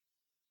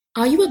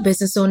Are you a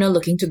business owner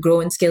looking to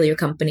grow and scale your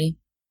company?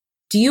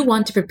 Do you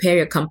want to prepare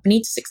your company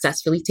to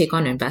successfully take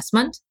on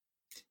investment?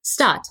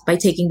 Start by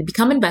taking the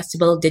Become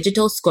Investable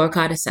Digital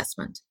Scorecard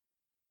Assessment.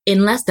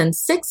 In less than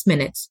 6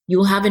 minutes, you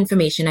will have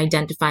information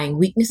identifying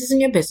weaknesses in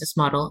your business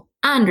model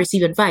and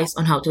receive advice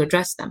on how to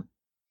address them.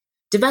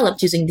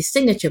 Developed using the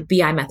signature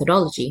BI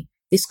methodology,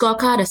 the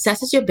scorecard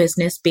assesses your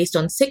business based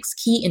on 6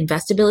 key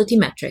investability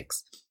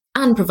metrics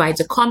and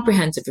provides a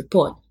comprehensive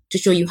report to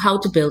show you how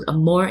to build a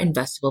more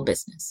investable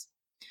business.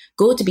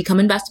 Go to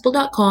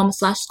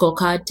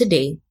becomeinvestable.com/scorecard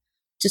today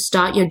to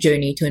start your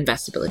journey to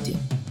investability.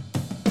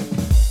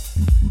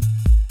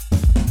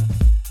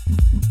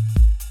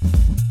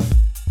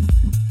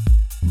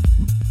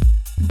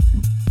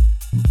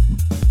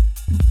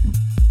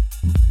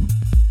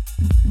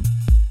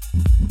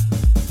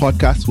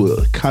 Podcast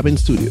World, Cabin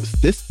Studios.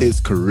 This is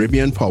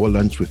Caribbean Power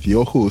Lunch with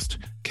your host,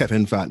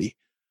 Kevin Valley.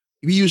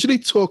 We usually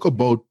talk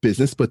about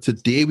business, but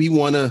today we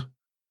want to,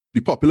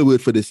 the popular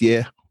word for this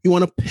year, we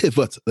want to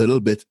pivot a little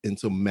bit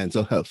into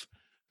mental health.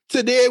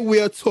 Today we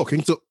are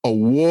talking to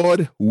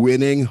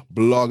award-winning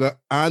blogger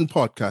and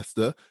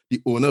podcaster, the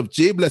owner of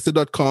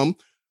jblessed.com,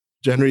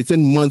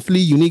 generating monthly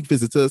unique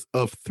visitors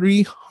of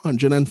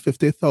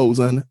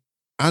 350,000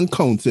 and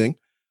counting.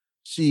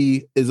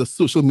 She is a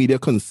social media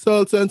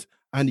consultant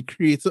and the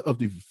creator of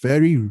the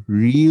very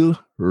real,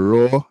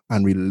 raw,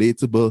 and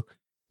relatable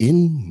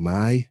In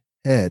My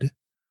Head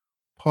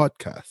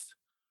podcast,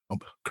 a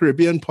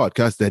Caribbean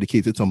podcast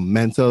dedicated to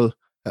mental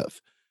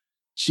health.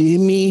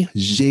 Jamie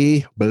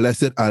J.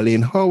 Blessed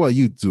Arlene, how are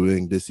you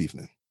doing this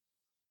evening?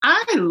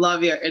 I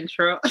love your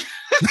intro.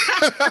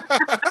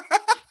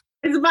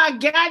 It's about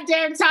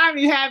goddamn time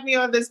you have me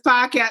on this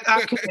podcast.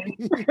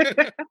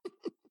 Okay.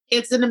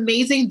 It's an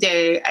amazing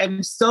day.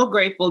 I'm so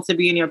grateful to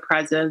be in your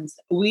presence.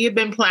 We have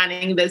been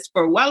planning this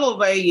for well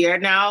over a year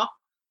now,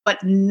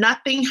 but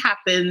nothing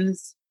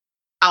happens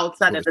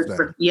outside of this.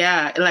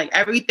 Yeah, like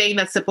everything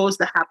that's supposed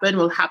to happen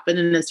will happen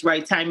in this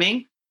right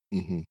timing.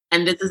 Mm-hmm.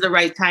 And this is the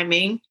right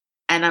timing.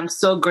 And I'm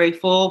so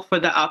grateful for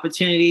the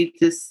opportunity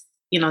to,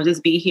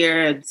 just be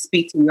here and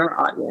speak to your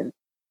audience.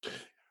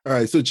 All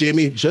right. So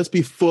Jamie, just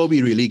before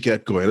we really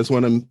get going, I just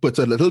want to put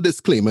a little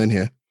disclaimer in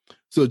here.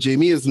 So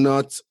Jamie is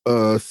not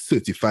a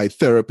certified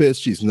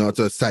therapist. She's not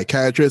a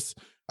psychiatrist.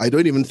 I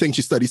don't even think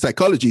she studies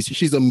psychology.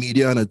 She's a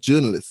media and a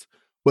journalist.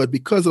 But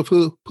because of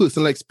her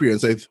personal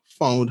experience, I've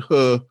found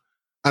her,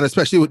 and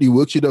especially with the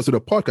work she does with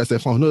the podcast, I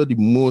found her the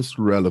most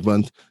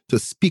relevant to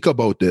speak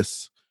about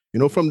this,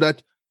 from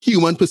that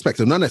human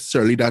perspective, not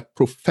necessarily that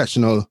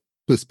professional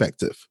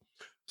perspective.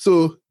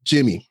 So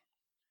Jamie,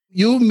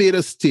 you made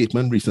a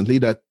statement recently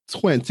that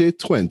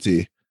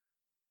 2020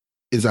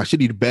 is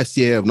actually the best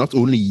year of not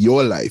only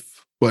your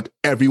life, but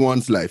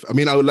everyone's life. I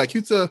mean, I would like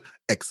you to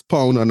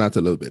expound on that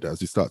a little bit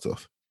as we start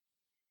off.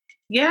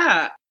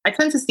 Yeah, I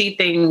tend to see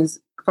things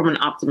from an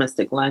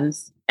optimistic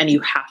lens, and you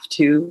have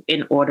to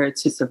in order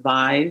to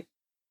survive,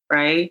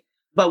 right?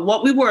 But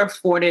what we were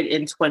afforded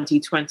in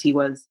 2020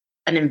 was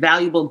an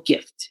invaluable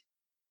gift,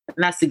 and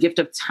that's the gift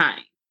of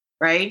time,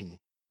 right?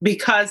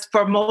 Because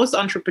for most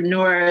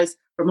entrepreneurs,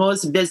 for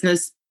most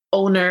business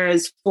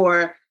owners,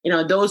 for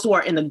those who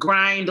are in the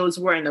grind, those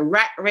who are in the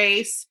rat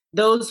race,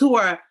 those who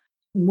are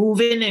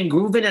moving and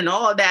grooving and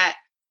all that,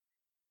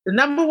 the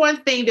number one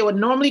thing they would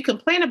normally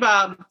complain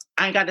about,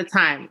 I ain't got the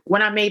time.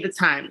 When I made the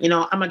time,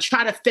 I'm going to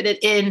try to fit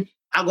it in.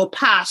 I'll go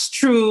pass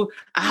through.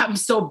 I'm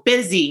so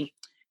busy.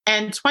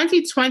 And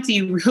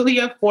 2020 really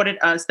afforded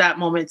us that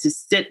moment to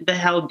sit the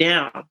hell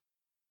down.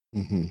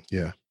 Mm-hmm.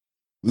 Yeah,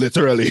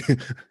 literally.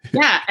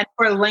 Yeah, and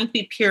for a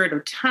lengthy period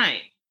of time.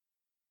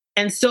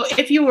 And so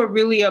if you were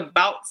really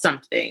about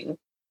something,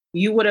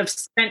 you would have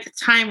spent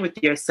time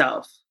with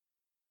yourself,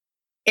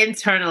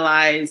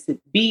 internalize,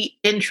 be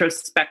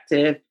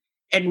introspective,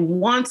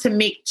 and want to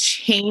make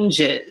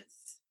changes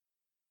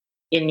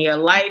in your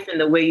life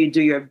and the way you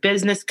do your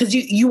business, because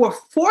you were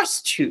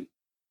forced to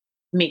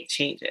make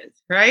changes,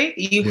 right?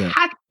 You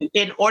had to,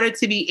 in order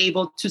to be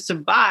able to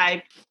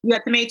survive, you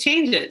had to make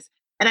changes.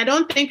 And I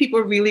don't think people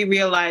really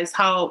realize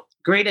how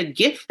great a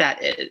gift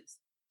that is.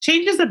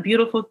 Change is a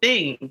beautiful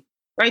thing,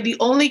 right? The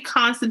only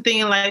constant thing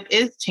in life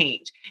is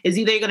change. Is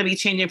either you're going to be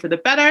changing for the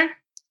better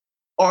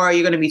or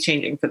you're going to be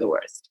changing for the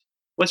worst.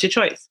 What's your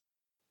choice?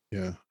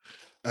 Yeah.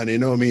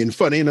 And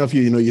funny enough,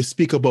 you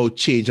speak about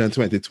change in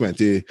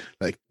 2020,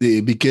 like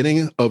the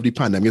beginning of the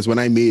pandemic is when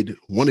I made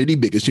one of the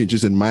biggest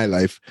changes in my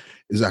life.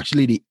 Is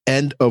actually the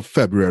end of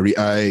February.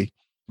 I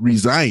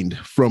resigned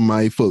from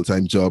my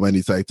full-time job and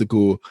decided to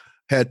go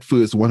head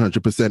first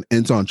 100%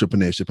 into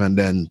entrepreneurship. And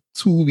then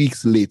 2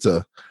 weeks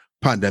later,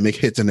 pandemic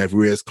hit and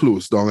everywhere is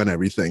closed down and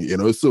everything,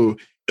 so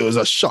it was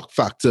a shock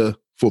factor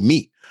for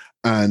me.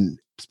 And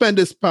spend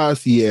this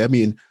past year,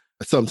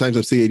 sometimes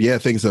I'm saying, yeah,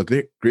 things are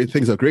great,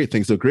 things are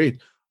great.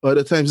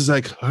 Other times it's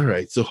like, all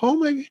right, so how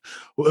am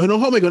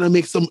I going to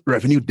make some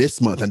revenue this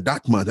month and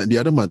that month and the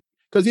other month?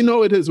 Because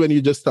it is when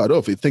you just start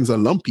off, things are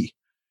lumpy.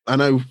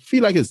 And I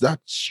feel like it's that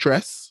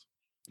stress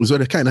is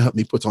what it kind of helped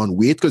me put on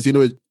weight, because,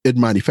 it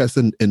manifests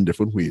in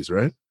different ways,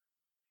 right?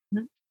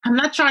 I'm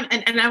not trying,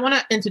 and I want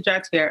to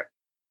interject here.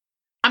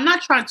 I'm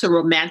not trying to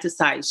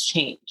romanticize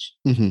change.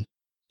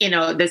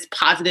 This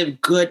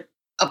positive, good,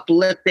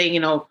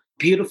 uplifting,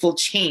 beautiful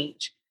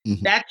change.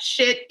 That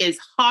shit is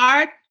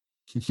hard.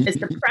 It's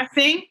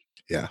depressing.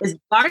 Yeah. It's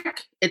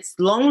dark. It's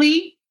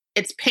lonely.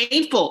 It's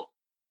painful.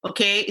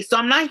 Okay. So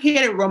I'm not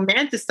here to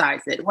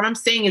romanticize it. What I'm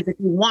saying is if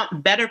you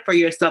want better for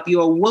yourself,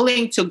 you are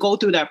willing to go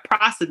through that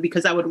process,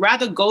 because I would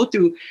rather go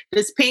through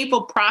this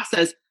painful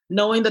process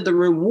knowing that the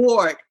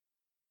reward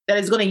that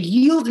is going to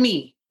yield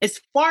me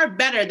is far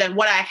better than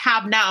what I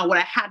have now, what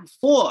I had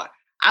before.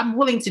 I'm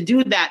willing to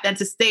do that than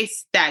to stay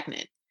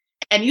stagnant.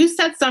 And you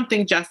said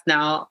something just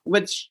now,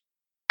 which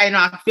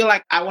I feel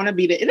like I want to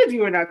be the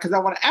interviewer now, because I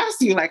want to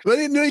ask you, like... Well,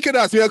 you could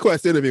ask me a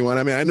question if you want.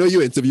 I mean, I know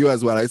you interview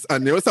as well.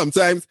 And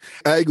sometimes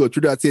I go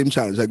through that same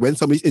challenge. Like when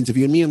somebody's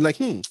interviewing me, I'm like,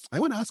 I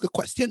want to ask a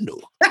question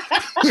though.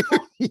 I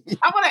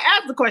want to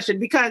ask the question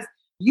because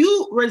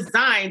you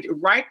resigned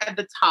right at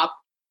the top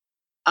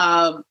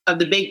of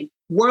the big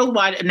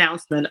worldwide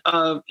announcement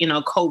of,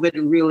 COVID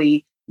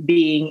really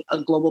being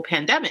a global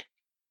pandemic,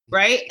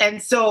 right?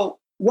 And so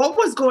what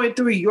was going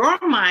through your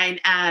mind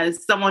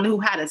as someone who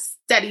had a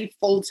steady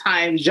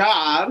full-time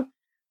job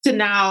to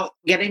now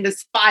getting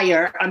this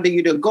fire under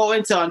you to go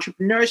into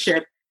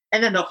entrepreneurship,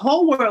 and then the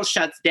whole world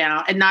shuts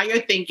down, and now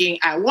you're thinking,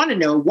 I want to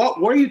know, what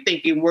were you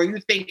thinking? Were you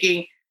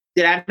thinking,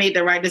 did I make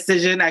the right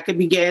decision? I could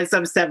be getting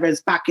some severance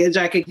package.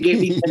 I could give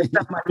me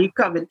some money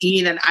coming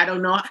in, and I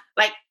don't know.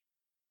 Like,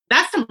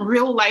 that's some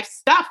real life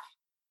stuff.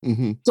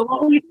 So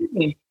what were you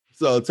thinking?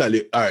 So I'll tell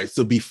you. All right.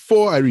 So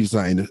before I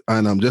resigned,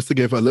 and just to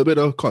give a little bit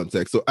of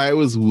context, so I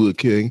was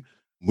working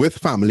with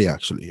family,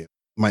 actually.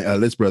 My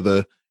eldest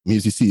brother,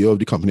 he's the CEO of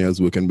the company I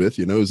was working with.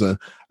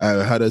 I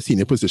had a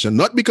senior position,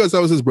 not because I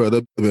was his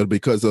brother, but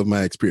because of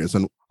my experience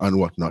and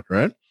whatnot,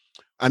 right?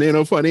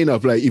 And, funny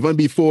enough, like even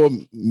before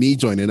me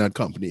joining that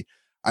company,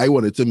 I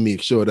wanted to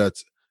make sure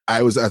that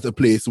I was at a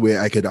place where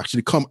I could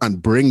actually come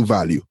and bring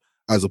value,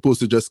 as opposed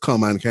to just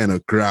come and kind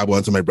of grab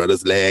onto my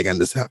brother's leg and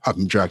just have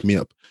him drag me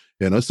up.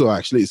 So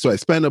I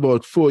spent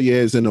about 4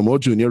 years in a more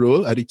junior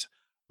role at it,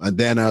 and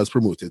then I was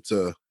promoted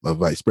to a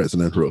vice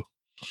president role.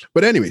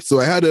 But anyway,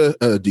 so I had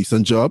a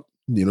decent job,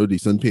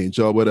 decent paying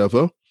job,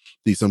 whatever,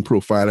 decent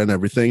profile and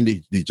everything.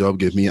 The job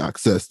gave me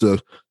access to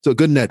a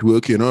good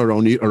network,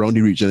 around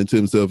the region in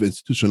terms of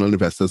institutional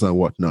investors and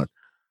whatnot.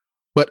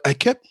 But I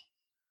kept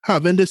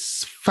having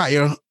this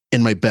fire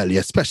in my belly,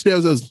 especially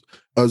as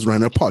I was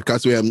running a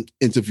podcast where I'm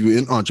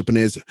interviewing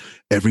entrepreneurs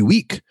every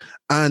week.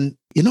 And,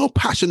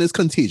 passion is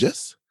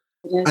contagious.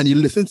 Yeah. And you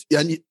listen,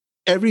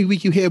 every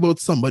week you hear about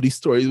somebody's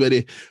stories where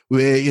they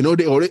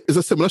always, it's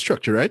a similar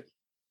structure, right?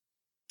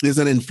 There's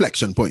an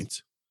inflection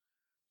point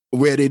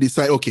where they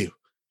decide, okay,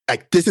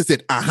 like this is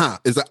it.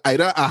 Is it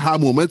either aha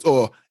moment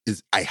or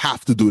is I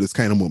have to do this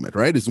kind of moment,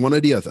 right? It's one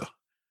or the other.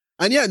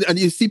 And and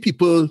you see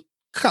people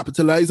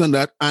capitalize on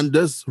that and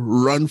just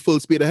run full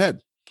speed ahead.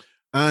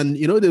 And,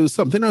 there was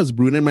something that was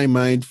brewing in my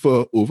mind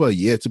for over a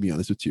year, to be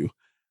honest with you.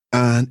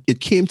 And it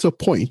came to a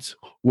point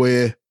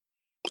where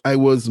I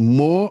was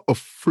more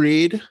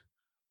afraid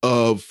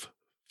of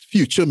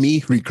future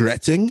me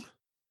regretting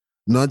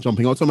not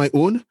jumping out on my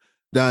own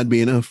than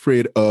being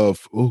afraid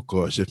of, oh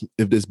gosh,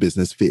 if this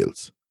business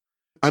fails.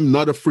 I'm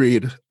not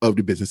afraid of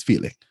the business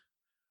failing.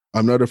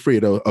 I'm not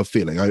afraid of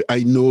failing.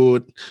 I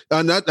know,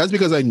 and that's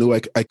because I know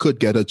I could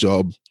get a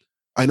job.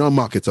 I know I'm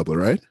marketable,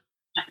 right?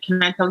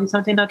 Can I tell you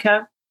something though,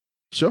 Kev?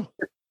 Sure.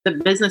 The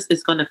business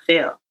is going to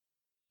fail.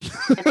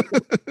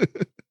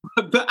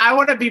 But I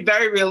want to be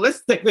very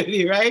realistic with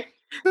you, right?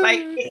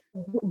 Like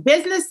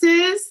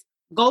businesses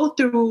go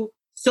through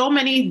so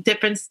many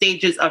different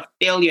stages of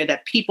failure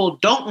that people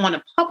don't want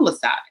to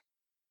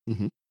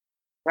publicize,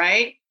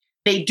 right?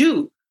 They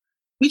do.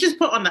 We just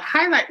put on the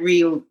highlight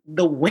reel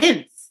the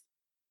wins.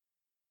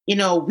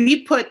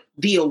 We put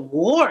the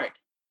award.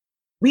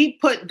 We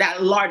put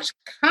that large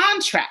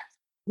contract.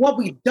 What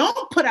we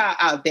don't put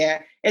out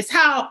there is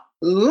how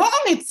long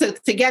it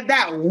took to get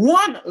that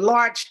one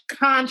large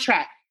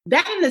contract.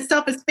 That in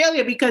itself is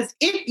failure, because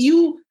if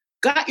you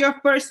got your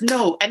first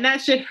no and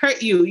that shit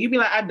hurt you, you'd be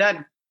like, I'm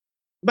done.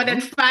 But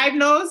then 5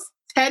 no's,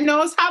 10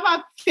 no's, how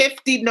about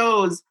 50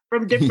 no's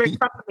from different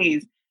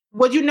companies?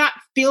 Would you not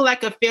feel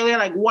like a failure?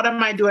 Like, what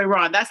am I doing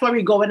wrong? That's why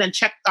we go in and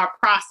check our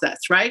process,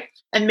 right?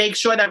 And make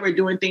sure that we're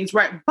doing things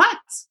right. But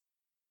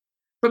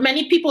for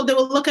many people, they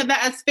will look at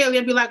that as failure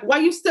and be like, why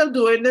are you still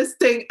doing this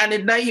thing? And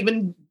it not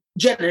even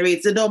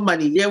generates no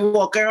money. You're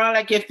walking around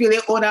like you feel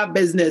you own our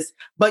business.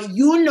 But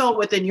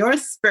within your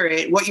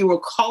spirit what you were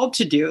called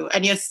to do,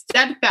 and you're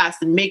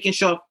steadfast in making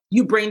sure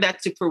you bring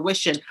that to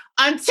fruition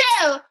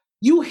until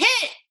you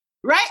hit,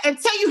 right?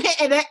 Until you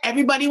hit, and then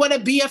everybody want to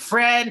be a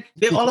friend.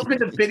 They all up in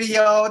the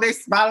video. They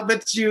smile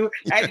at you.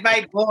 That's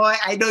my boy.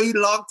 I know you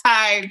long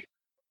time.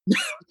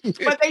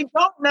 But they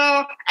don't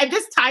know, and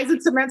this ties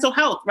into mental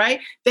health, right?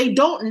 They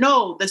don't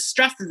know the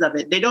stresses of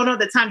it. They don't know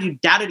the times you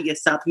doubted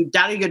yourself, you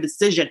doubted your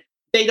decision.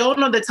 They don't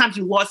know the times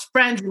you lost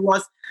friends, you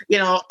lost,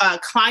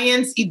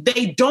 clients.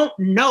 They don't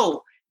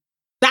know.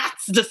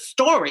 That's the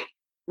story.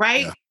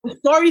 right? Yeah. The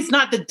story is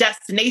not the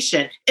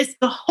destination. It's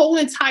the whole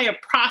entire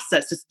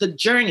process. It's the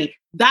journey.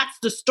 That's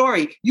the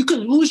story. You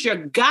can lose your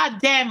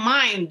goddamn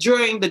mind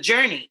during the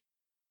journey,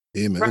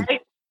 Amen.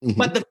 right? Mhm.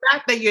 But the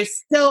fact that you're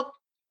still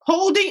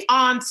holding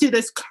on to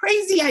this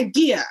crazy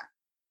idea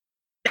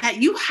that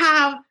you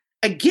have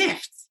a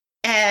gift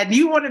and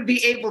you want to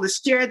be able to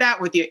share that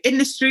with your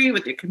industry,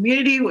 with your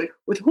community,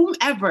 with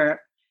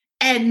whomever.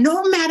 And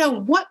no matter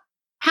what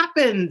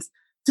happens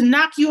to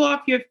knock you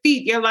off your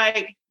feet, you're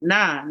like,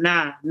 nah.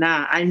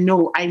 I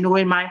know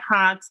in my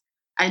heart,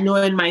 I know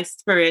in my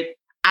spirit,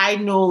 I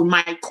know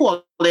my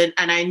calling,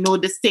 and I know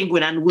this thing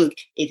going to work.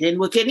 It ain't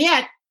working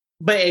yet,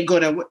 but it's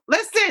gonna work.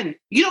 Listen,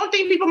 you don't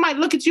think people might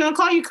look at you and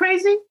call you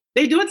crazy?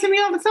 They do it to me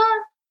all the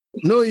time.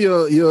 No,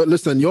 you're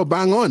listen, you're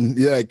bang on.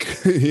 Like,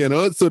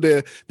 so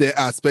there are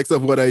aspects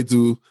of what I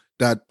do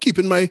that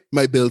keeping my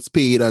bills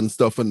paid and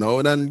stuff and now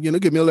and then,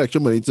 give me a little extra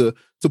money to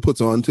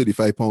put on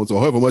 35 pounds or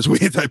however much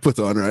weight I put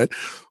on, right?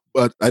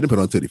 But I didn't put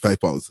on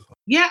 35 pounds.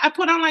 Yeah, I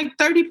put on like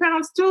 30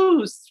 pounds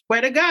too, swear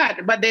to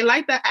God. But they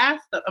like the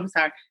ass. I'm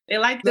sorry. They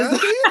like this.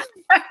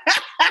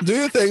 Do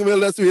you think, well,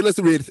 let's rate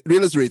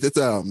it's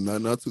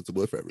not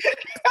suitable for everyone.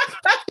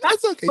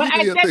 That's okay. But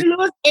I did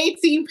lose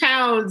 18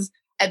 pounds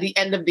at the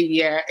end of the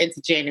year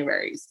into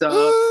January. So,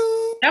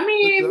 I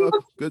mean,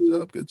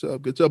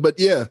 good job.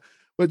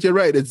 But you're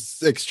right.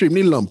 It's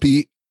extremely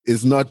lumpy.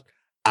 It's not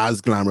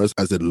as glamorous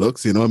as it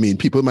looks.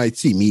 People might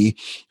see me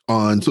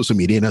on social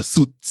media in a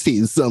suit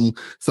saying some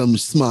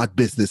smart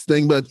business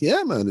thing. But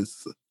yeah, man,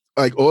 it's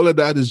like all of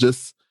that is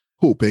just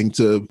hoping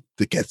to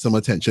get some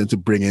attention, to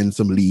bring in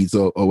some leads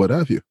or what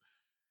have you.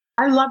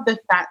 I love the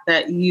fact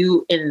that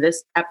you in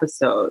this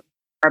episode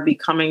are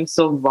becoming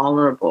so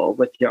vulnerable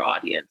with your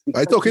audience.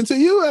 I'm talking to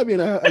you. I mean,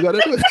 I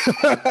gotta do it.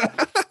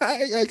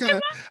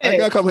 I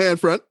gotta come here in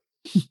front.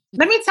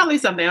 Let me tell you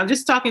something. I was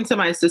just talking to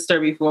my sister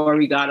before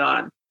we got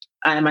on.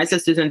 And my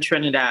sister's in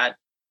Trinidad.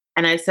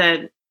 And I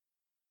said,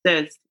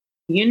 sis,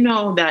 you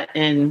know that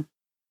in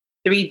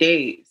 3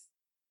 days,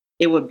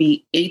 it would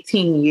be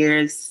 18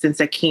 years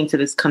since I came to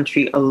this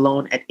country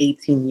alone at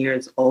 18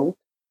 years old.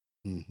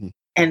 Mm-hmm.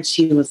 And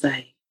she was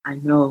like, I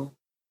know.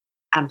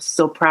 I'm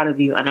so proud of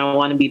you. And I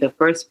want to be the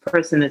first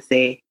person to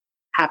say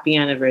happy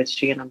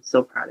anniversary. And I'm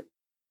so proud of you.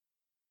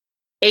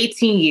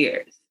 18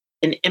 years,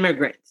 an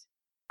immigrant.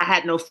 I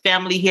had no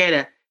family here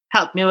to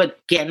help me with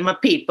getting my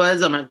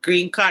papers or my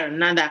green card or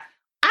none of that.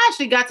 I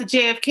actually got to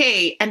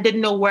JFK and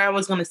didn't know where I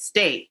was going to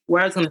stay,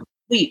 where I was going to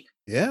sleep.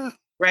 Yeah.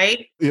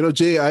 Right?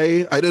 Jay,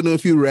 I don't know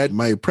if you read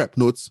my prep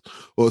notes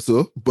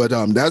also, but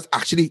that's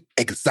actually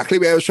exactly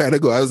where I was trying to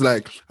go. I was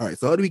like, all right,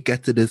 so how do we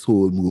get to this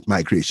whole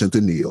migration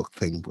to New York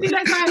thing?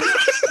 That's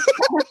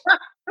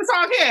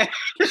all here.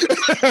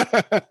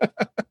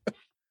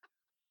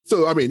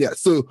 So, I mean, yeah.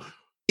 So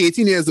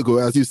 18 years ago,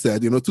 as you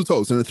said,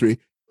 2003,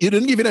 you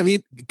didn't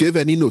give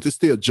any notice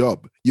to your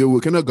job. You're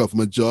working a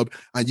government job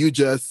and you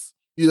just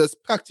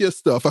packed your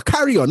stuff, a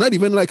carry-on, not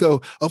even like a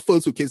full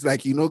suitcase,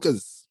 like,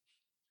 because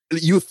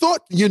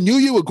you knew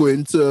you were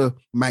going to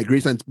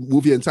migrate and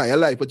move your entire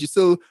life, but you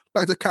still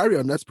packed a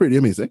carry-on. That's pretty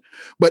amazing.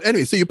 But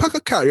anyway, so you pack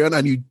a carry-on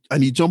and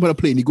you jump on a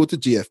plane, you go to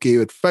JFK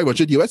with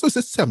 500 US, or is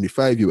it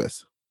 75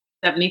 US?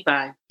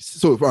 75.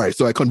 So, all right,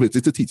 so I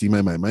converted to TT,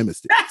 my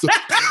mistake. So,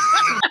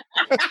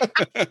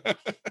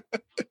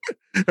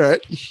 all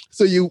right.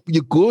 So you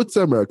go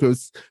to America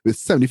with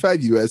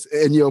 75 US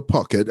in your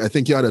pocket. I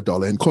think you had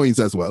 $1 in coins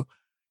as well.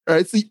 All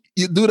right. So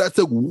you do that.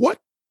 So what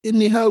in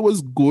the hell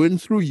was going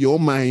through your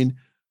mind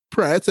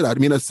prior to that? I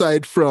mean,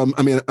 aside from,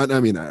 all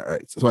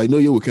right. So I know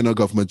you're working a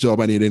government job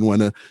and you didn't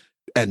want to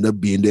end up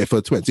being there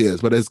for 20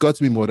 years, but it's got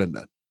to be more than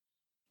that.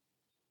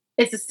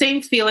 It's the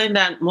same feeling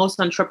that most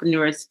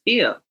entrepreneurs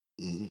feel.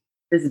 Mm-hmm.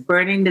 This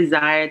burning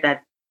desire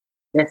that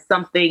there's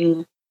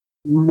something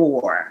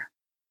more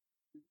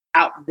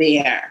out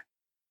there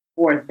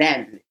for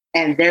them,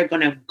 and they're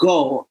going to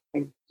go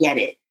and get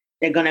it.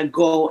 They're going to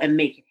go and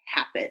make it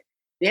happen.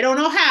 They don't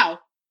know how.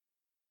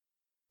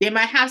 They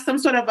might have some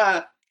sort of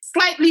a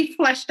slightly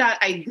fleshed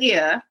out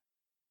idea.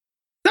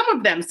 Some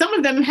of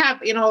them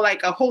have,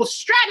 like a whole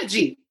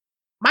strategy.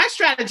 My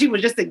strategy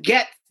was just to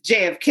get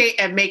JFK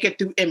and make it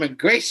through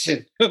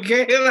immigration.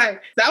 Okay.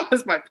 Like that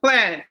was my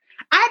plan.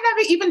 I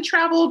never even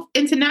traveled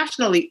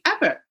internationally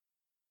ever.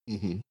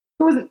 Mm-hmm.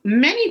 There was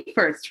many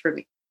firsts for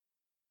me.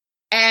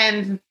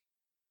 And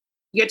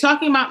you're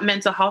talking about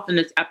mental health in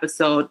this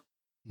episode,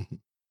 mm-hmm.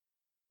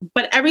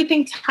 but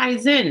everything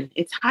ties in.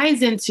 It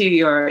ties into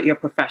your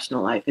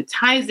professional life. It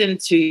ties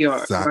into your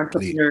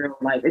entrepreneurial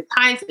life. It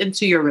ties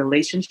into your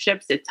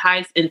relationships. It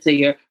ties into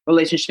your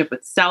relationship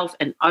with self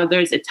and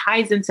others. It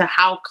ties into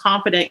how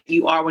confident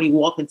you are when you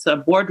walk into a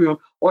boardroom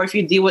or if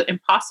you deal with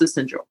imposter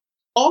syndrome.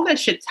 All that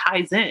shit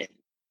ties in.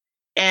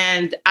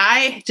 And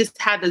I just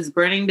had this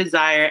burning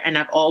desire, and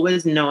I've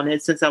always known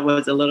it since I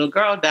was a little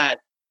girl,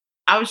 that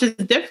I was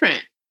just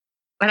different.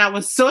 And I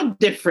was so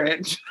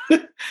different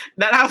that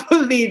I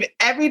would leave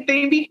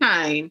everything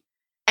behind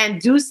and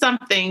do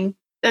something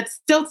that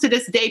still to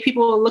this day,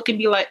 people will look and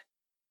be like,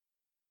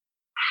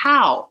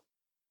 how?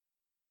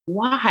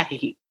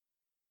 Why?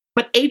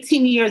 But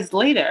 18 years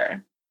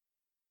later,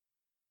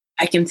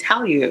 I can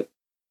tell you,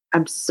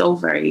 I'm so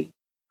very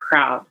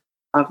proud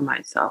of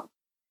myself.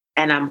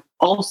 And I'm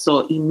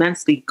also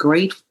immensely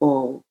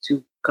grateful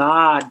to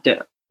God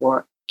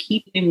for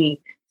keeping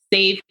me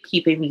safe,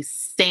 keeping me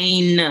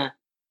sane.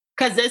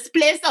 Because this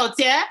place out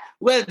here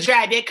will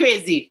drive you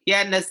crazy. You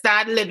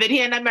understand? Living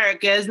here in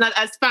America is not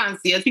as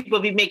fancy as people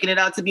be making it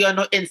out to be on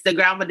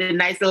Instagram with a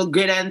nice little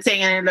grid and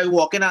thing and like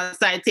walking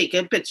outside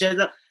taking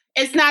pictures.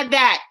 It's not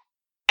that.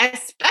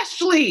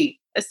 Especially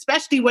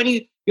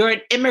when you're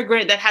an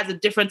immigrant that has a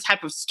different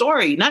type of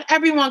story. Not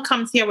everyone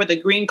comes here with a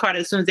green card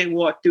as soon as they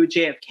walk through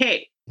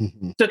JFK.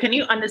 Mm-hmm. So can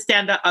you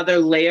understand that other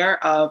layer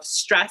of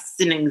stress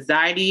and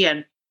anxiety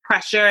and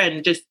pressure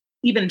and just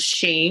even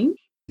shame?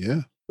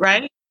 Yeah.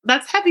 Right?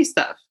 That's heavy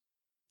stuff.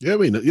 Yeah, I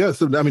mean, yeah.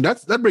 So I mean,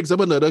 that brings up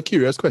another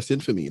curious question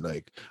for me.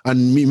 Like,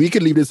 and we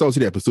can leave this out to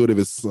the episode if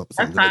it's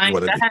something like you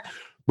want to do.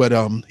 But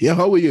yeah,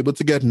 how were you able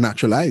to get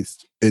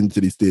naturalized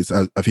into these states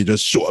if you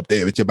just show up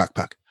there with your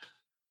backpack?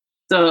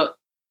 So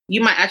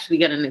you might actually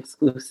get an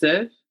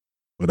exclusive.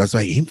 Well, that's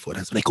what I aim for.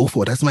 That's what I go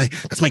for. That's my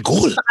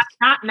goal. So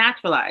I'm not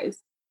naturalized.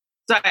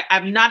 So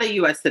I'm not a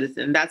U.S.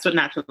 citizen. That's what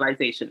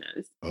naturalization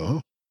is.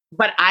 Oh.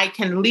 But I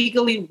can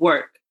legally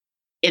work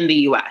in the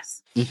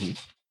U.S. Mm-hmm.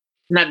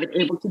 And I've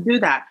been able to do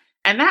that.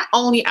 And that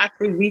only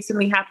actually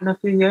recently happened a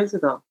few years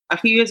ago. A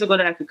few years ago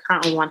that I could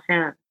count on one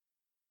hand.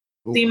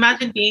 Ooh. So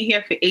imagine being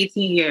here for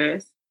 18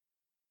 years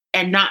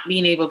and not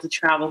being able to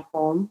travel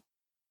home,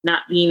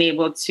 not being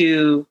able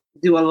to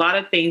do a lot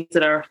of things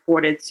that are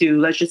afforded to,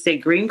 let's just say,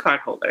 green card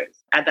holders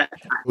at that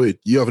time. Wait,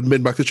 you haven't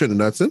been back to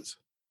Trinidad since?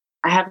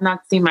 I have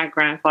not seen my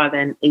grandfather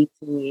in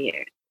 18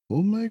 years.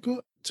 Oh my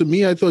God. To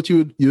me, I thought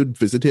you'd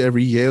visit here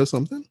every year or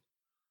something.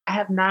 I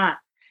have not.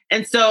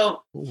 And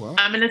so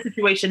I'm in a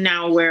situation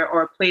now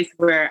or a place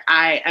where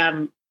I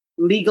am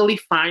legally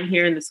fine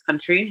here in this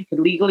country. I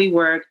can legally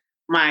work.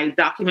 My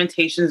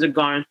documentations are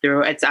gone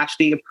through. It's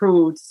actually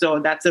approved. So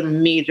that's a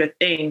major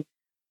thing.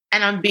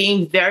 And I'm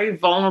being very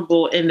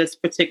vulnerable in this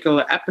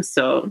particular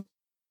episode.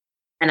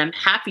 And I'm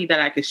happy that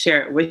I could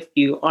share it with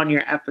you on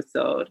your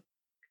episode.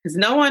 Because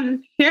no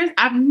one here,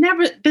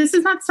 this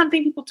is not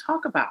something people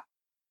talk about.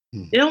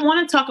 They don't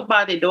want to talk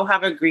about it. They don't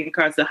have a green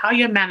card. So how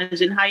you're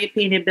managing, how you're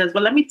paying your bills.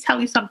 But let me tell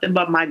you something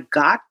about my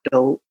God,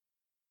 though.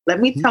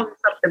 Let me tell you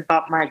something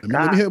about my God.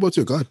 Let me hear about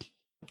your God.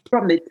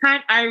 From the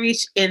time I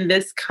reached in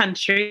this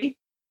country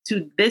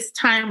to this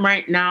time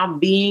right now,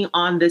 being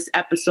on this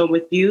episode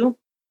with you,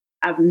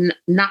 I've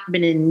not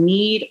been in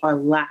need or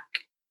lack.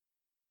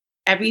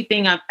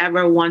 Everything I've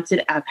ever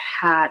wanted, I've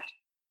had.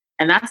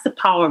 And that's the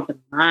power of the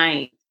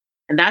mind.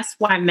 And that's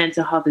why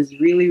mental health is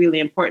really, really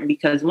important,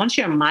 because once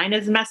your mind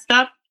is messed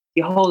up,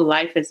 your whole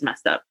life is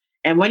messed up.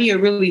 And when you're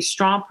a really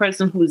strong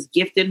person who's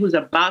gifted, who's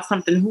about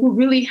something, who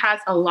really has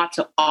a lot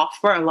to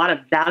offer, a lot of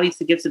value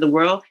to give to the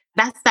world,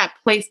 that's that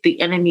place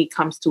the enemy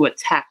comes to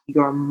attack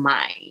your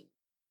mind.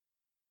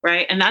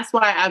 Right? And that's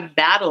why I've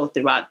battled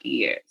throughout the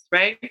years.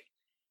 Right?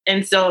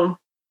 And so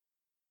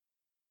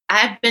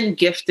I've been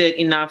gifted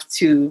enough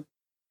to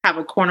have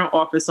a corner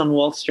office on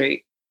Wall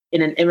Street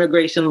in an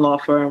immigration law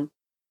firm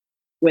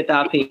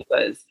without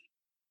papers.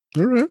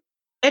 All right.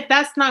 If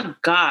that's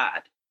not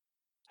God,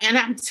 and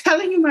I'm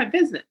telling you my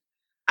business,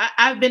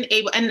 I've been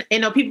able, and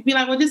people be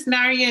like, well, just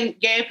marry and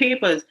get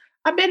papers.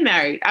 I've been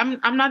married.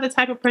 I'm not the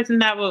type of person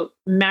that will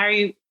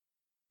marry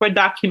for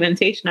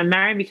documentation. I'm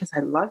married because I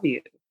love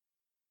you.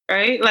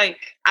 Right? Like,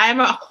 I'm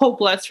a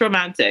hopeless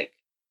romantic.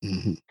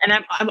 Mm-hmm.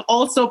 And I'm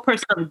also a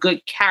person of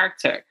good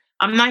character.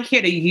 I'm not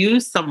here to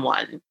use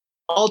someone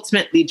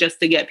ultimately just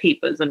to get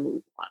papers and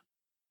move on.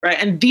 Right?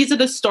 And these are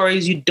the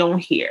stories you don't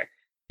hear.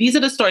 These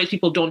are the stories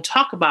people don't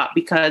talk about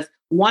because,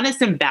 one,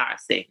 it's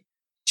embarrassing.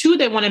 Two,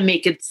 they want to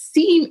make it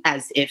seem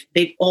as if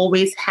they've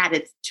always had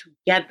it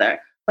together.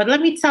 But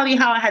let me tell you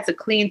how I had to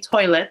clean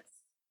toilets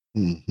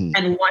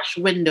and wash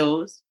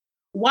windows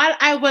while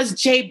I was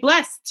Jay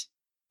Blessed,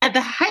 at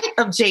the height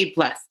of Jay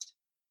Blessed.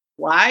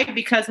 Why?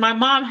 Because my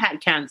mom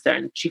had cancer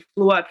and she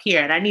flew up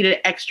here and I needed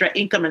extra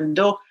income. And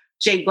though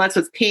Jay Blessed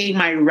was paying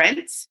my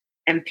rent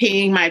and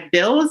paying my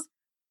bills,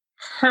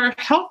 her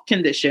health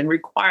condition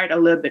required a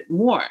little bit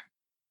more.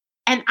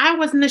 And I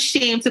wasn't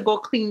ashamed to go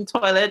clean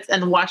toilets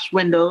and wash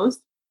windows.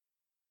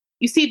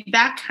 You see,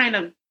 that kind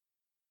of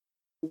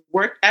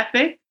work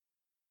ethic.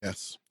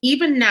 Yes.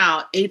 Even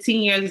now,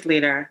 18 years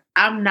later,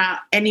 I'm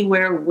not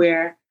anywhere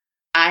where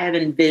I have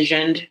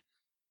envisioned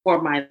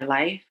for my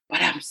life,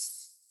 but I'm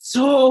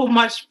so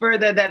much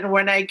further than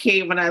when I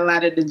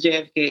landed in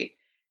JFK.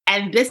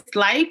 And this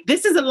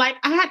is a life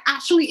I had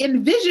actually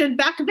envisioned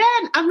back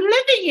then. I'm living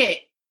it.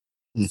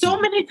 Mm-hmm. So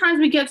many times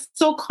we get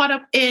so caught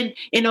up in,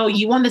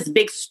 you want this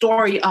big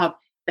story of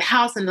the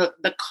house and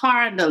the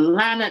car and the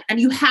land, and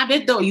you have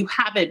it,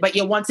 but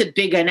you want it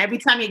bigger. And every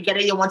time you get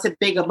it, you want it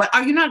bigger. But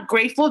are you not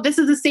grateful? This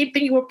is the same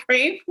thing you were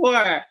praying for.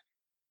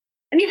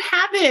 And you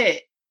have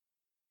it.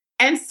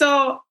 And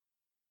so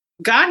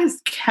God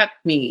has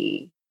kept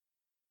me.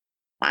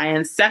 My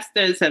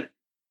ancestors have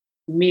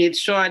made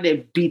sure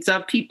they beat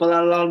up people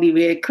along the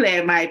way,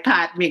 clear my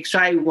path, make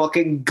sure I'm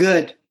walking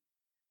good.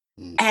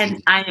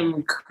 And I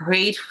am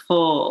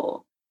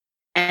grateful.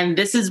 And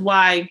this is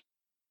why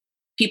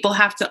people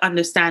have to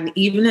understand,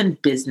 even in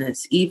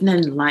business, even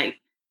in life,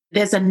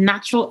 there's a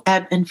natural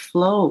ebb and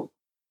flow.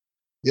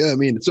 Yeah, I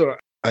mean, so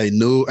I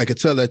know I could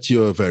tell that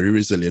you're a very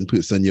resilient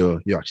person.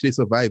 You're actually a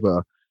survivor.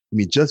 I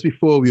mean, just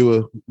before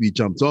we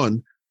jumped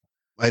on,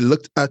 I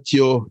looked at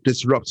your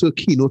disruptor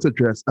keynote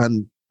address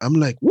and I'm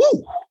like,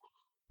 whoa,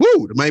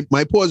 whoa.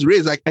 My paws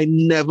raised. Like I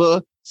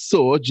never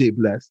saw Jay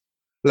Blessed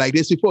like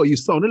this before. You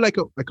sounded like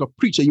a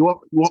preacher. You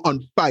were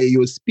on fire. You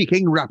were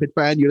speaking rapid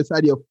fire and you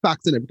decided your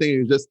facts and everything.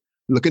 You're just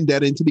looking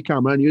dead into the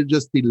camera and you're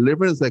just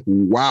delivering. It's like,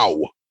 wow.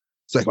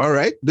 It's like, all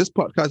right, this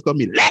podcast got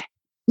me lit.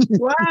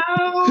 Wow.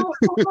 Oh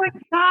my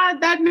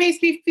God. That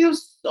makes me feel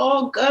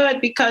so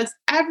good because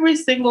every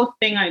single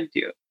thing I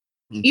do,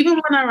 even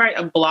when I write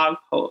a blog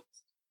post,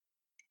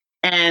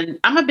 and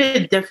I'm a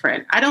bit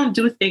different. I don't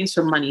do things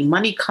for money.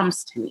 Money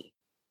comes to me.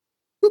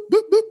 I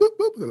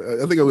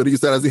think I'm going to use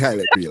that as the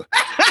highlight reel.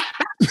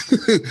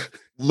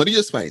 Money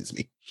just finds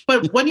me.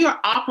 But when you're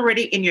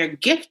operating in your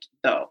gift,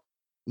 though,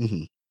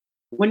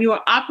 when you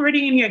are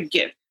operating in your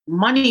gift,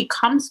 money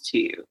comes to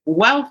you.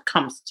 Wealth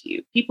comes to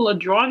you. People are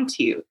drawn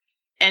to you.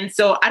 And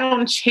so I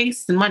don't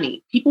chase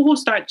money. People who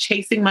start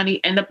chasing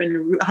money end up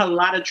in a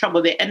lot of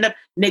trouble. They end up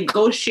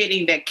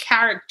negotiating their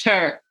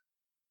character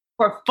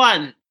for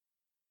fun.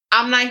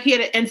 I'm not here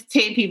to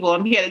entertain people.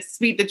 I'm here to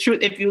speak the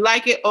truth. If you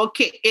like it,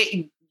 okay,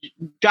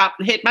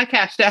 hit my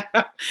cash down.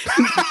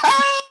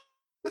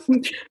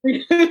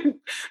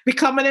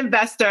 Become an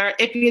investor.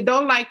 If you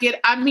don't like it,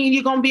 I mean,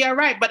 you're going to be all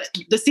right. But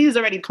the seed is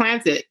already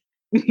planted.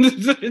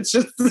 It's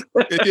just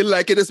if you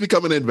like it, just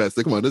become an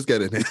investor. Come on, let's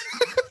get in here.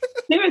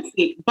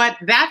 Seriously. But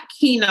that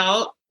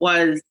keynote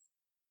was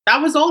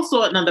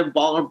also another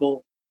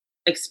vulnerable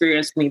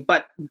experience for me.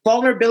 But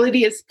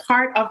vulnerability is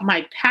part of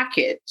my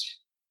package.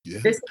 Yeah.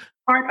 This is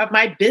part of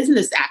my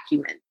business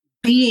acumen,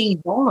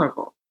 being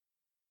vulnerable.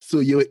 So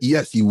you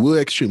were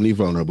extremely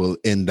vulnerable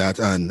in that.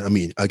 And I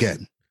mean,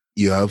 again,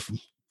 you have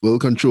full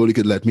control. You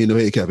could let me know,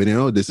 hey,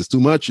 Kevin, this is too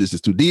much. This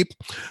is too deep.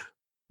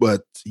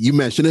 But you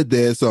mentioned it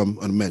there, so I'm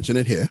going to mention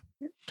it here.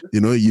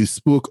 You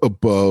spoke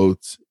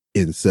about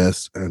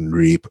incest and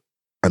rape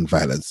and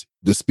violence.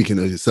 Just speaking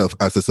of yourself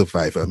as a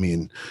survivor. I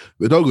mean,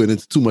 without going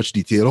into too much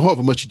detail, or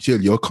however much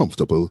detail you're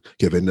comfortable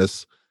giving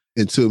us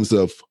in terms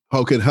of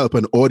how can help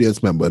an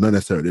audience member, not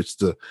necessarily just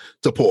to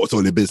support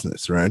all your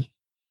business, right?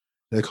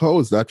 Like, how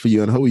was that for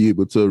you and how were you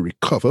able to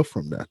recover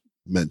from that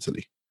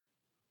mentally?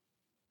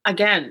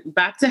 Again,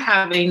 back to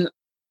having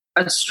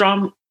a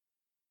strong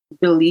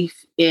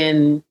belief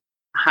in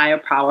higher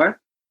power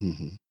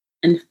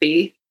and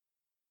faith.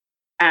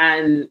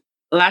 And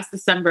last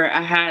December,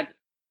 I had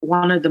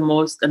one of the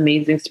most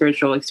amazing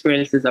spiritual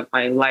experiences of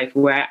my life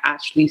where I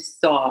actually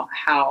saw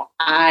how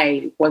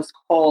I was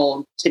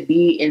called to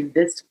be in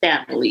this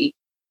family,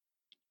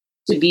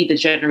 to be the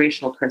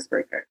generational curse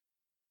breaker.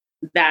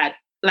 That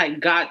like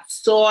God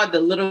saw the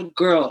little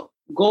girl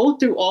go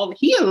through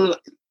he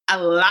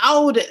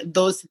allowed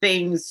those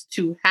things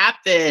to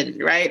happen,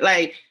 right?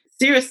 Like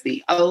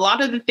seriously, a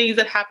lot of the things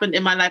that happened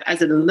in my life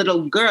as a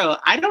little girl,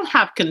 I don't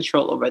have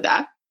control over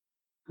that.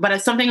 But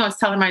it's something I was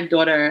telling my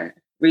daughter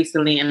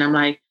recently, and I'm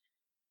like,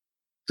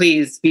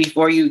 please,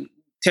 before you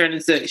turn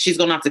into, she's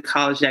going off to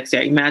college next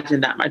year.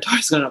 Imagine that. My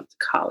daughter's going off to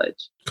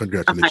college.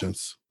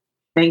 Congratulations.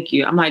 Like, thank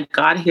you. I'm like,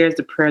 God hears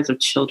the prayers of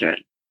children.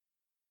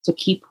 So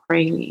keep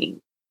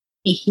praying.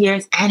 He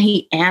hears and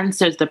he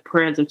answers the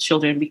prayers of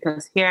children,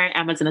 because here I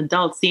am as an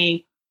adult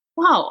seeing,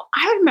 wow,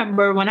 I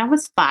remember when I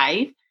was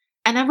 5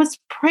 and I was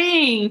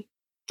praying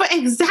for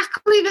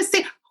exactly the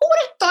same. Who would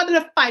have thought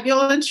that a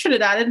 5-year-old in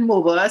Trinidad and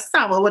Mobile,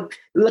 someone would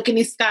look in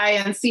the sky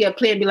and see a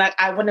plane and be like,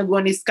 I want to go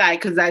in the sky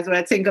because that's where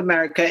I think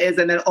America is.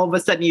 And then all of a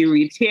sudden you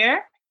reach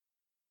here.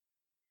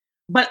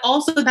 But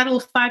also that little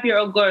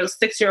 5-year-old girl,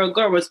 6-year-old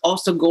girl was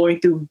also going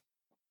through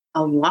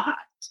a lot,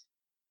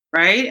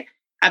 right?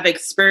 I've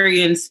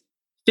experienced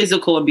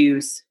physical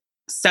abuse,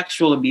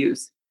 sexual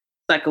abuse,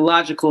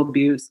 psychological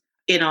abuse.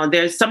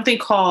 There's something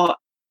called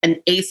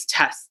an ACE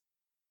test.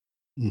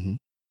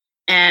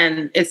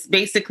 And it's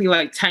basically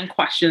like 10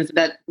 questions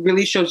that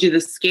really shows you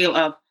the scale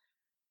of,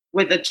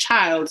 with a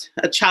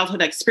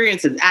childhood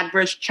experiences,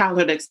 adverse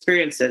childhood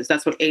experiences.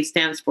 That's what ACE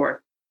stands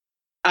for.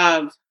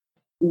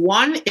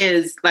 One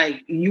is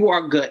like, you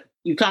are good.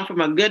 You come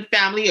from a good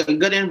family, a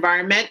good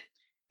environment.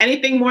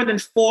 Anything more than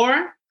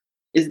 4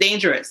 is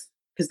dangerous,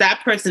 because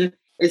that person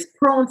is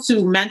prone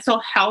to mental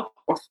health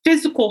or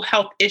physical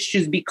health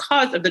issues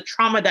because of the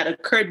trauma that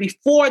occurred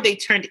before they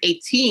turned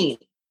 18.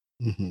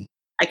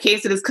 I came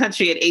to this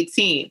country at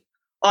 18.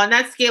 On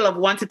that scale of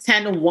 1 to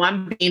 10,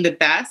 1 being the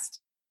best,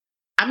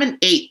 I'm an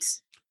 8.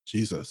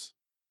 Jesus.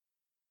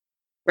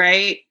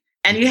 Right?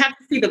 And you have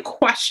to see the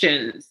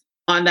questions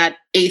on that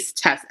ACE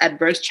test,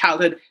 adverse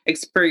childhood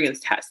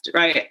experience test,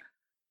 right?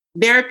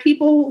 There are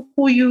people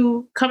who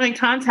you come in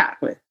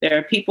contact with. There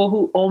are people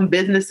who own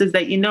businesses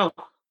that you know,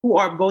 who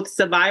are both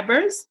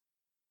survivors,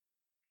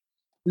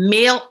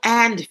 male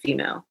and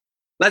female.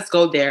 Let's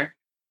go there.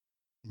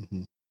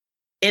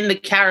 In the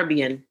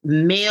Caribbean,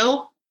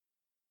 male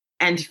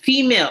and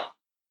female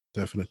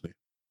Definitely.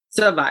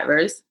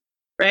 survivors,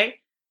 right?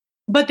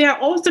 But there are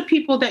also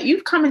people that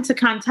you've come into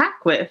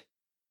contact with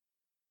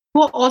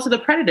who are also the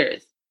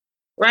predators,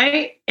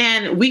 right?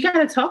 And we got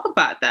to talk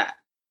about that.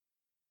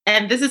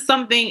 And this is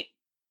something,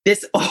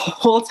 this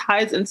all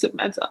ties into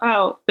mental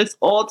health. This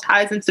all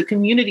ties into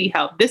community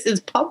health. This is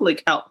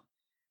public health,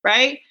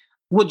 right?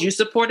 Would you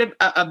support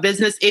a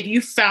business if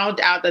you found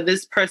out that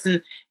this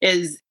person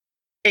is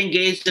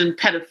engaged in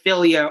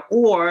pedophilia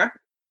or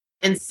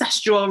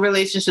incestual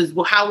relationships?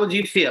 Well, how would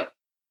you feel?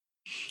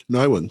 No,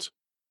 I wouldn't.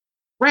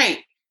 Right.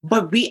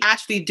 But we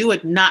actually do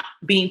it not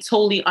being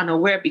totally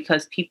unaware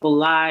because people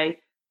lie,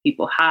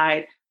 people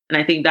hide. And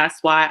I think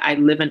that's why I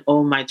live and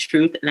own my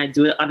truth. And I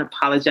do it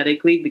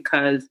unapologetically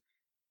because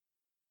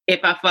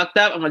if I fucked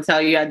up, I'm going to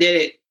tell you I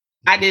did it.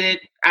 I did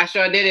it. I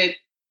sure did it.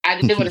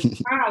 I did what I'm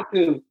proud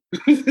to.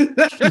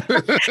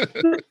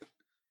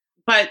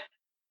 But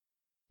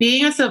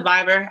being a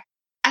survivor,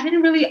 I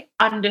didn't really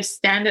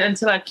understand it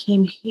until I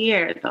came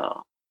here,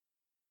 though.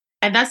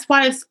 And that's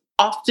why it's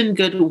often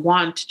good to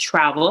want to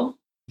travel,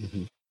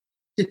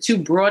 to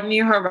broaden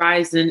your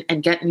horizon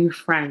and get new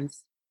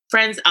friends.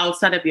 Friends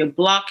outside of your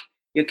block,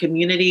 your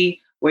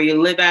community, where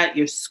you live at,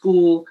 your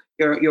school,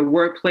 your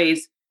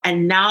workplace.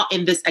 And now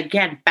in this,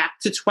 again, back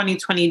to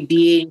 2020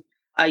 being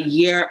a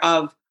year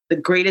of the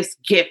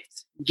greatest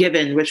gift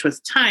given, which was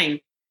time.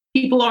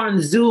 People are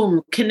on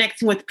Zoom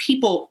connecting with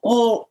people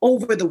all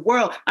over the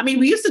world. I mean,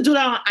 we used to do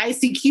that on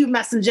ICQ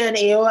Messenger and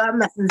AOL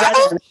Messenger,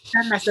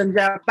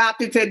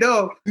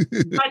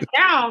 But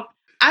now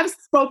I've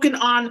spoken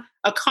on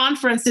a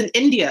conference in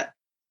India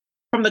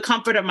from the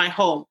comfort of my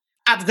home.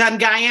 I've done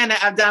Guyana,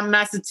 I've done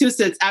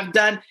Massachusetts, I've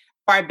done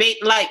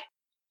Barbados, like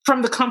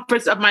from the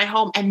comforts of my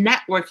home and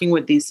networking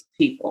with these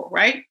people,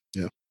 right?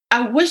 Yeah.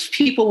 I wish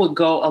people would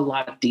go a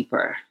lot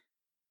deeper.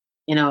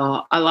 You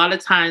know, a lot of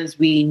times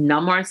we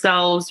numb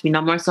ourselves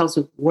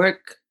with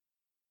work,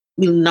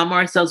 we numb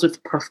ourselves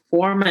with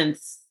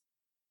performance,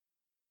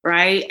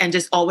 right? And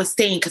just always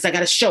saying, because I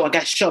got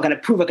to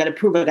prove, I got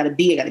to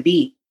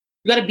be.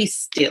 You got to be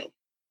still.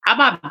 How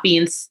about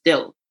being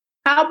still?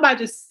 How about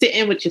just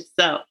sitting with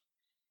yourself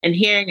and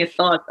hearing your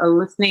thoughts or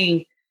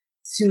listening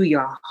to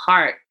your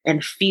heart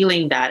and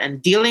feeling that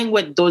and dealing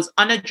with those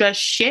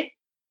unaddressed shit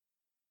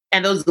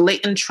and those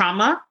latent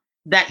trauma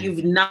that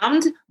you've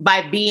numbed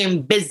by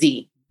being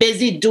busy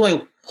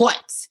doing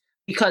what?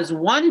 Because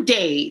one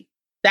day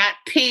that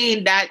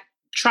pain, that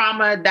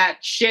trauma, that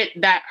shit,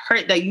 that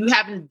hurt that you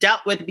haven't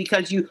dealt with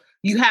because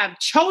you have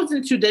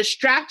chosen to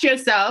distract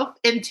yourself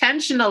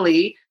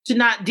intentionally to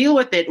not deal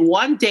with it.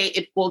 One day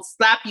it will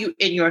slap you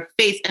in your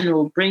face and it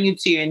will bring you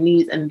to your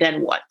knees. And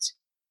then what?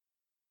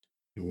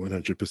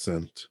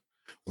 100%.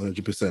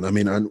 100%. I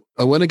mean,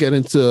 I want to get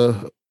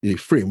into a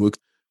framework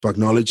for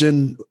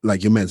acknowledging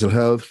like your mental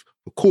health,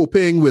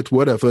 coping with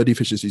whatever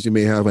deficiencies you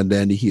may have, and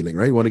then the healing,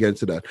 right? I want to get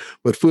into that.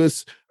 But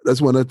first, I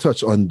just want to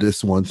touch on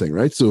this one thing,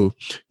 right? So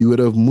you would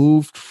have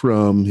moved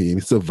from a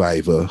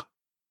survivor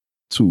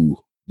to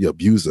the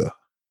abuser.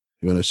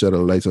 You want to shed a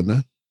light on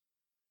that?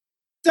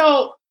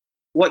 So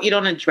what you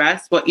don't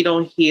address, what you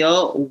don't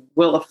heal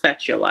will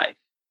affect your life.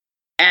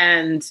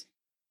 And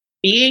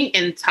being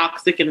in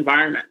toxic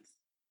environments,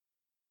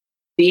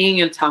 being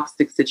in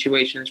toxic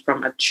situations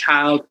from a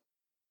child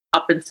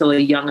up until a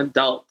young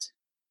adult,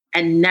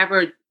 and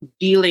never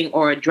dealing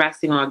or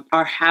addressing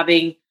or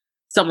having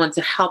someone to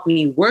help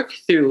me work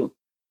through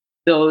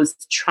those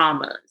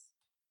traumas.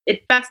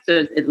 It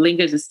festers, it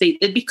lingers,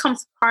 it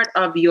becomes part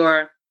of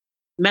your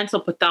mental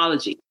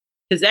pathology.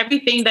 Because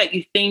everything that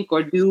you think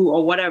or do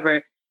or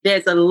whatever,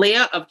 there's a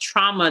layer of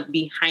trauma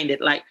behind it.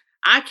 Like,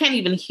 I can't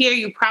even hear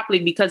you properly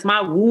because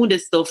my wound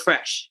is still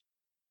fresh.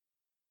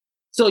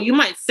 So you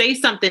might say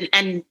something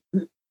and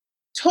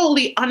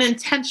totally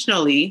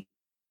unintentionally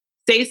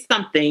say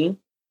something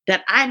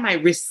that I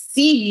might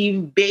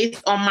receive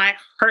based on my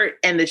hurt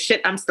and the shit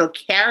I'm still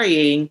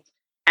carrying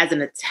as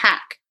an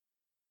attack.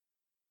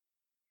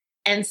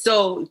 And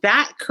so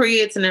that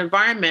creates an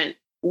environment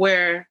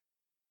where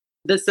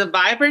the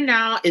survivor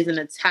now is in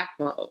attack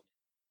mode.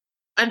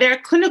 And there are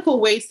clinical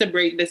ways to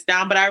break this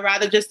down, but I'd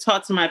rather just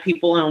talk to my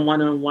people in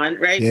one-on-one,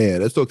 right? Yeah,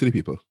 let's talk to the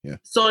people. Yeah.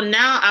 So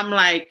now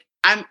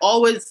I'm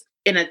always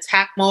in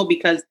attack mode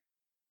because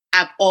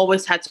I've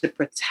always had to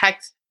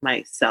protect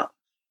myself.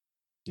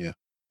 Yeah.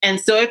 And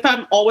so if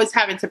I'm always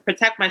having to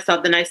protect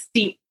myself, then I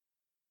see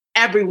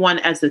everyone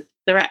as a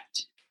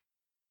threat.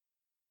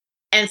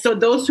 And so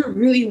those who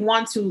really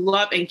want to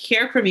love and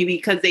care for me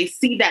because they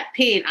see that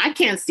pain, I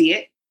can't see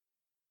it.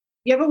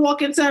 You ever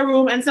walk into a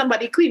room and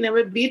somebody cleaning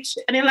with bleach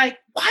and they're like,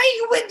 why are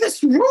you in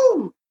this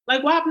room?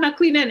 Like, why am I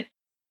cleaning?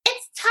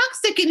 It's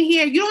toxic in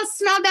here. You don't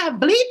smell that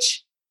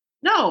bleach?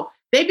 No,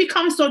 they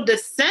become so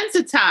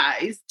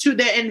desensitized to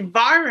the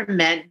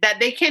environment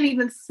that they can't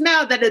even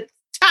smell that it's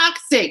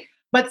toxic.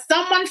 But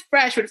someone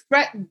fresh with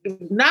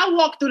now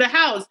walk through the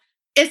house,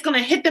 it's going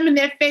to hit them in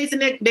their face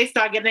and they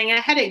start getting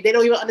a headache. They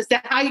don't even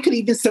understand how you could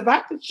even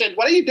survive this shit.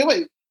 What are you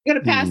doing? You're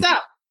going to pass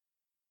out.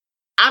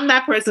 I'm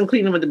that person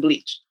cleaning with the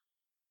bleach.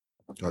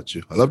 Got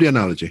you. I love the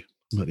analogy.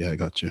 But yeah, I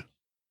got you.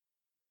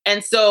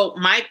 And so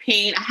my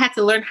pain, I had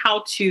to learn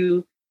how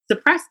to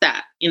suppress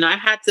that. I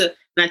had to,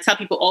 and I tell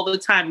people all the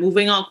time,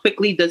 moving on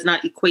quickly does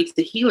not equate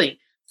to healing.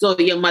 So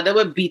your mother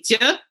would beat you,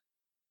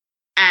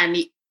 and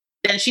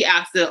then she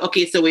asked her,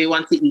 okay, so we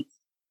want to eat.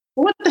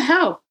 What the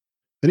hell?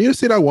 And you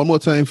say that one more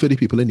time for the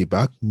people in the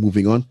back.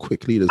 Moving on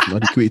quickly does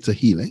not equate to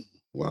healing.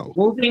 Wow.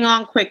 Moving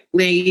on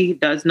quickly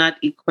does not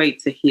equate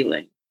to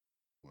healing.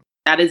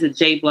 That is a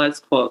Jay Bloods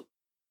quote.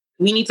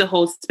 We need to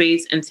hold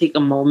space and take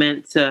a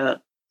moment to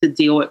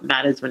deal with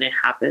matters when it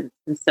happens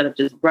instead of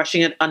just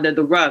brushing it under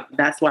the rug.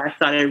 That's why I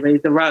started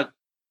Raise the Rug.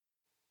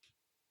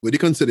 Would you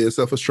consider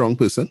yourself a strong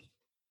person?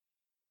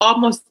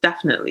 Almost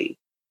definitely.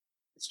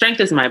 Strength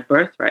is my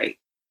birthright.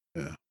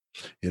 Yeah.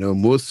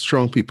 Most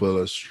strong people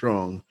are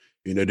strong.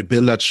 They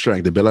build that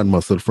strength, they build that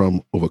muscle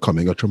from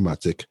overcoming a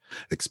traumatic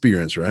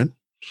experience, right?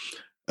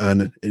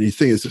 And the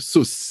thing is,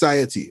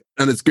 society,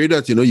 and it's great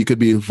that, you could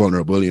be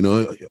vulnerable,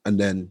 and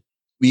then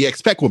we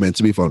expect women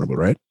to be vulnerable,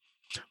 right?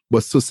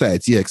 But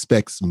society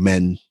expects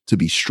men to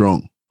be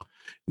strong.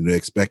 They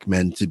expect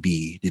men to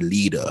be the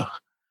leader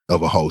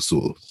of a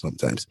household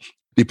sometimes,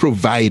 the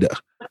provider.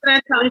 Can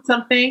I tell you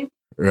something?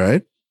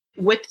 Right?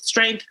 With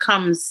strength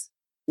comes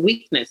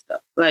weakness, though.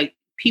 Like,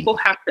 people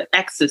have to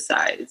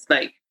exercise.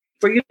 Like,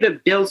 for you to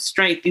build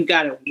strength, you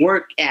got to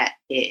work at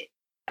it.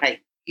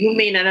 Like, you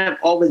may not have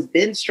always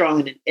been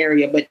strong in an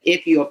area, but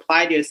if you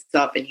applied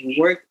yourself and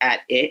you worked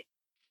at it,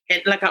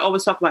 and like I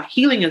always talk about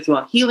healing as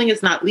well. Healing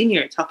is not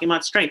linear, talking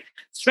about strength.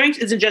 Strength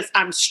isn't just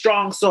I'm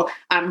strong, so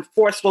I'm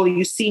forceful.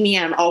 You see me,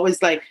 I'm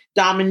always like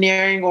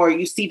domineering, or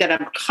you see that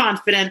I'm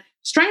confident.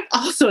 Strength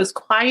also is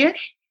quiet.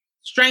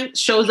 Strength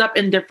shows up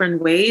in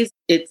different ways.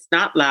 It's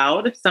not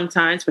loud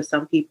sometimes for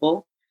some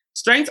people.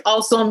 Strength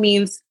also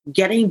means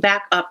getting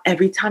back up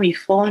every time you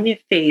fall on your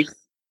face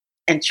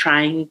and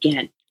trying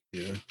again.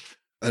 Yeah.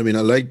 I mean,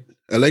 I like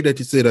that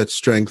you say that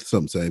strength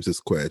sometimes is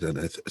quiet, and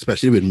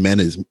especially with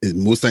men, is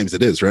most times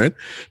it is, right?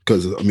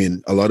 Because, I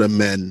mean, a lot of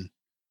men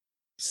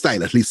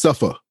silently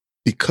suffer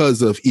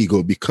because of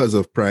ego, because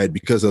of pride,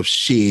 because of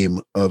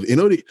shame, of,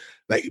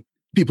 like,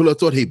 people are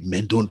taught, hey,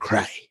 men don't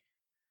cry.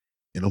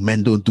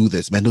 Men don't do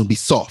this. Men don't be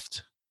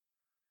soft.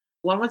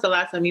 When was the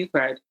last time you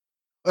cried?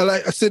 Well,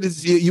 I said,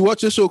 you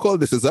watch a show called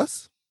This Is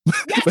Us?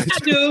 Yes, I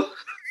do.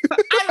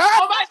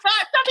 Oh my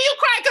God, tell me you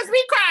cried, because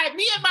we cried.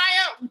 Me and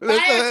Maya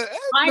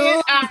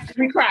and I,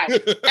 we cried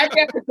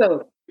every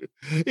episode.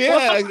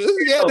 Yeah,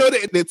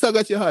 they tug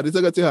at your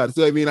heart.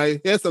 So, I mean,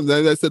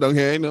 sometimes I sit down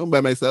here,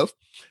 by myself,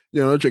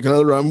 drinking a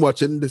little rum,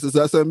 watching This Is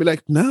Us, and be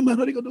like, nah, man,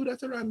 how do you go do that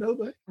to Randall,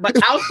 boy? But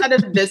outside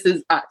of This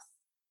Is Us,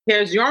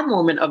 here's your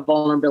moment of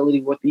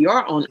vulnerability with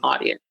your own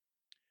audience.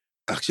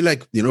 Actually,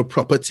 like,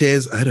 proper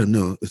tears, I don't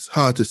know. It's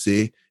hard to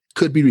say.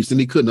 Could be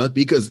recently, could not,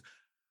 because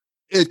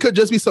it could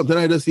just be something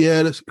I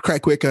just cry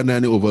quick and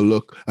then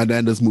overlook and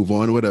then just move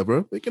on,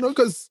 whatever. Like,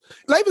 because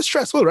life is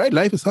stressful, right?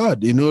 Life is hard.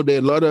 There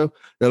are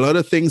a lot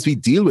of things we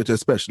deal with,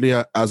 especially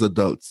as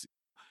adults.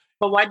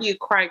 But why do you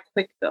cry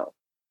quick, though?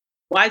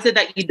 Why is it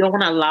that you don't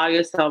want to allow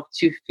yourself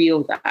to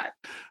feel that?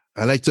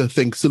 I like to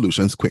think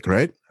solutions quick,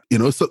 right?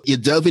 So you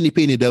delve in the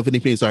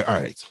pain, so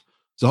all right.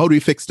 So how do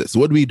we fix this?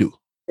 What do we do?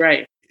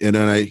 Right. And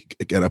then I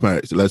get up, all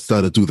right, so let's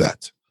start to do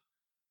that.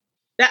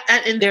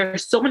 And there are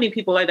so many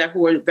people like that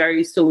who are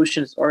very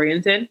solutions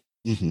oriented.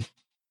 Mm-hmm.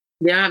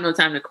 They don't have no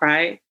time to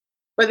cry.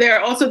 But there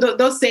are also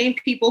those same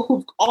people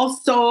who've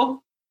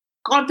also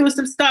gone through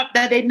some stuff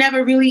that they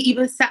never really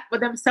even sat with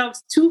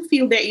themselves to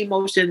feel their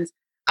emotions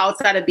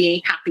outside of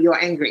being happy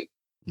or angry.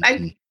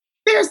 Mm-hmm. Like,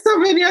 there's so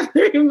many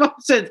other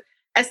emotions,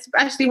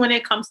 especially when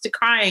it comes to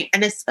crying,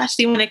 and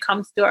especially when it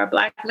comes to our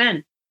Black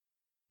men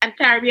and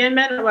Caribbean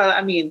men. Well,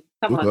 I mean,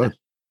 come on. God.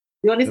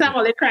 The only time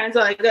all they crying,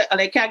 so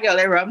they can't get all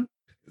their rum.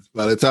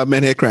 Well, the top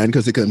men here crying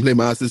because they couldn't play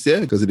Masters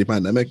here because of the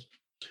pandemic.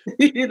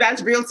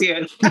 That's real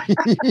tears.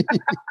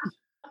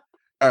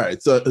 All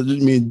right. So, I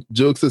mean,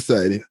 jokes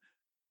aside,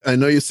 I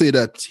know you say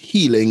that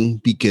healing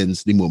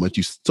begins the moment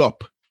you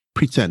stop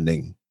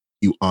pretending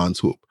you aren't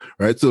hope,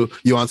 right? So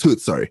you aren't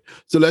hurt, sorry.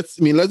 So let's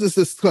just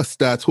discuss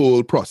that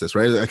whole process,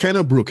 right? I kind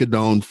of broke it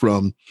down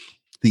from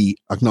the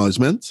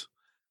acknowledgement,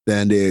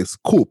 then there's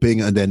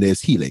coping, and then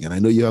there's healing. And I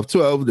know you have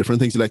 12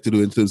 different things you like to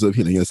do in terms of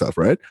healing yourself,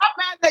 right? I'm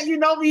mad that you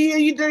know me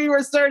and you do your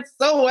research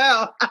so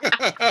well.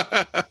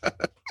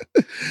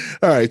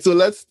 All right, so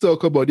let's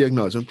talk about the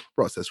acknowledgement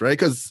process, right?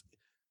 Because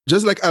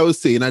just like I was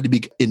saying at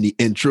the in the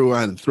intro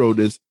and throughout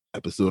this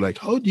episode, like,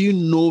 how do you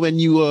know when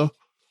you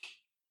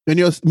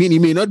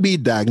may not be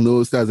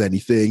diagnosed as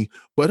anything,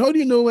 but how do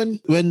you know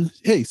when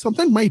hey,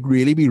 something might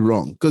really be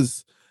wrong?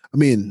 Because, I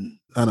mean,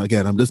 and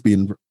again, I'm just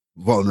being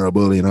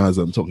vulnerable, as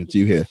I'm talking to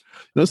you here.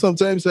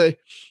 Sometimes I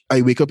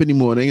wake up in the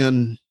morning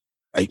and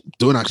I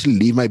don't actually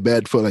leave my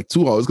bed for like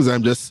 2 hours because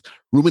I'm just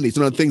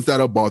ruminating on things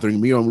that are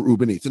bothering me, or I'm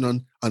ruminating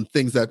on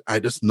things that I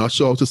just not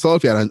sure how to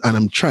solve yet. And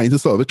I'm trying to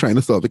solve it.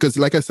 Because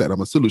like I said,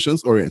 I'm a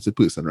solutions-oriented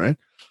person, right?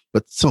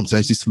 But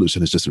sometimes the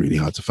solution is just really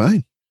hard to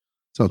find.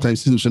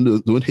 Sometimes the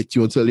solution don't hit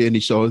you until you're in the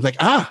shower. It's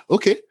like,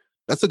 okay,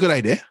 that's a good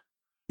idea.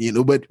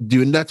 But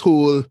during that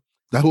whole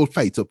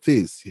fight up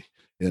phase,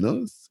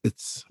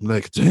 it's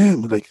like,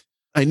 damn, like,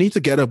 I need to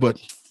get up, but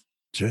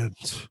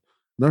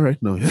not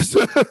right now. Yes.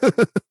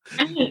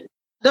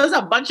 Those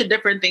are a bunch of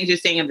different things you're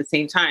saying at the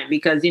same time,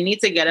 because you need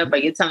to get up,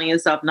 but you're telling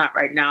yourself not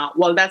right now.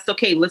 Well, that's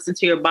okay. Listen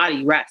to your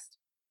body, rest.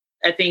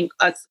 I think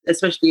us,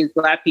 especially as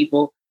Black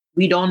people,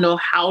 we don't know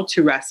how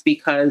to rest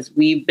because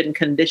we've been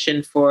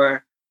conditioned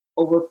for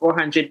over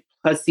 400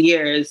 plus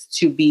years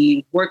to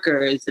be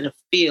workers in a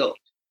field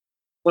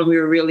when we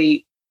were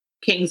really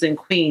kings and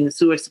queens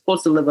who were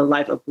supposed to live a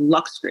life of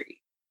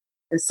luxury.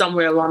 And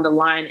somewhere along the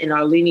line in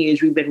our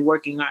lineage, we've been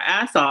working our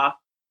ass off.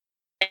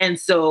 And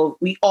so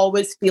we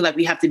always feel like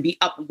we have to be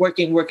up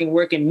working.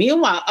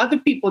 Meanwhile, other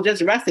people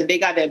just rested. They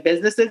got their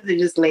businesses. They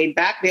just laid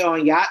back. They're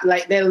on yacht.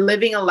 Like they're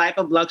living a life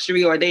of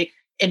luxury, or they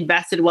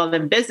invested well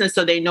in business.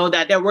 So they know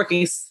that they're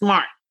working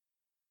smart,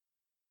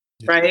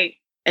 right?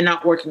 And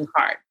not working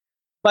hard.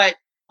 But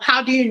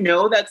how do you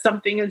know that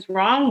something is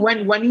wrong?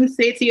 When you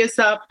say to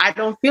yourself, I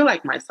don't feel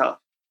like myself.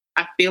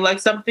 I feel like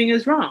something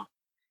is wrong.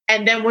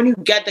 And then when you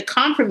get the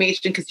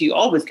confirmation, because you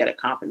always get a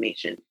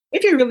confirmation.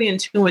 If you're really in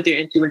tune with your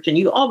intuition,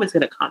 you always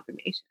get a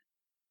confirmation.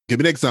 Give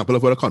me an example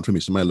of what a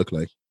confirmation might look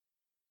like.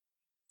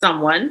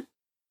 Someone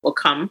will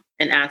come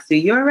and ask you,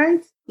 "You all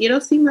right? You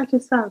don't seem like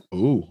yourself."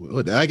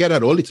 Oh, I get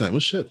that all the time. Oh,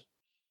 shit.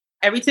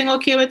 Everything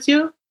okay with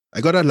you?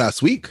 I got that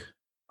last week.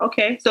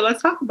 Okay, so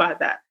let's talk about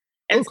that.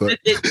 And okay.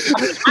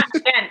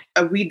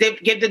 We did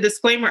give the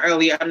disclaimer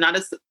earlier. I'm not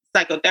a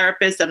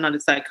psychotherapist. I'm not a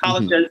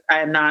psychologist. Mm-hmm. I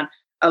am not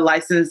a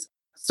licensed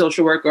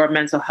social worker or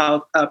mental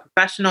health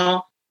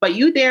professional. But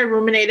you there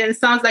ruminating, it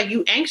sounds like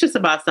you anxious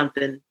about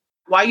something.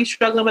 Why are you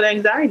struggling with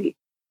anxiety?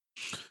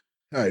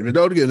 All right,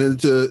 without getting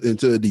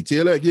into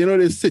detail, like,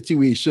 there's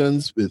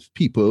situations with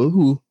people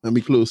who may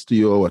be close to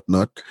you or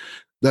whatnot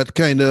that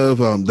kind of,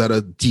 that are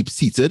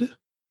deep-seated.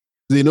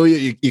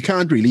 You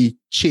can't really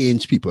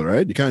change people,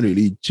 right? You can't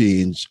really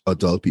change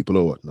adult people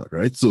or whatnot,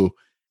 right? So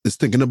it's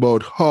thinking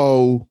about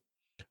how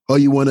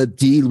you want to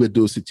deal with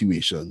those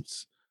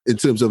situations in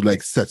terms of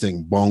like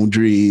setting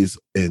boundaries,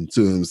 in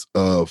terms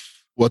of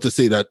what to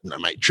say that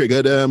might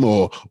trigger them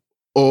or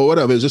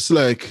whatever. It's just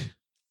like,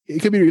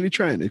 it could be really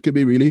trying. It could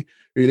be really,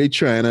 really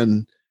trying.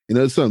 And,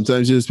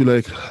 sometimes you just be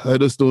like, I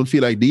just don't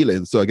feel like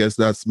dealing. So I guess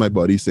that's my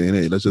body saying,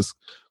 hey, let's just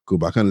go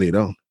back and lay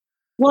down.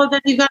 Well,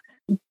 then you got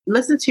to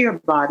listen to your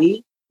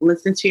body,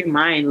 listen to your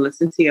mind,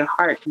 listen to your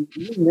heart.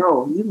 You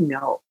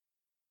know.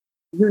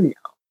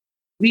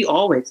 We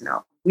always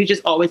know. We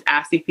just always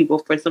asking people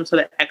for some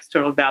sort of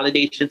external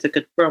validation to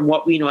confirm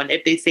what we know. And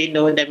if they say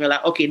no, then we're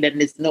like, okay,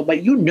 then it's no.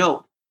 But you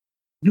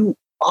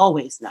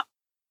always know.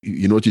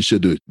 You know what you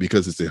should do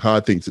because it's a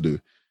hard thing to do.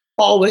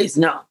 Always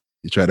know.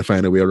 You try to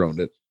find a way around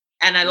it.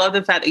 And I love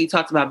the fact that you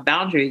talked about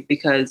boundaries,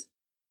 because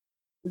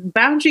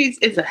boundaries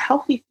is a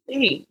healthy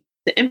thing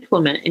to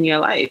implement in your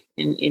life,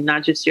 in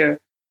not just your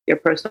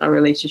personal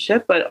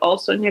relationship, but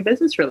also in your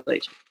business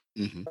relationship,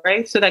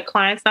 right? So that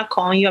client's not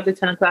calling you after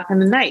 10 o'clock in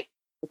the night.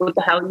 What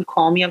the hell are you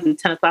calling me after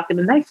 10 o'clock in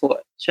the night for?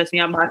 Trust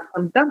me, I'm about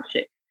some dumb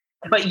shit.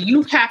 But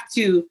you have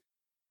to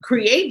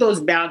create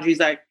those boundaries.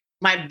 Like,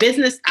 my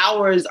business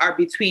hours are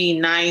between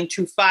 9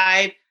 to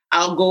 5.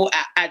 I'll go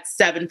at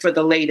 7 for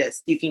the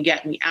latest. You can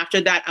get me.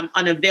 After that, I'm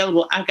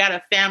unavailable. I've got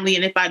a family.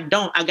 And if I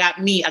don't, I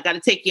got me. I got to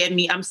take care of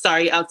me. I'm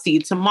sorry. I'll see you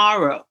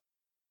tomorrow.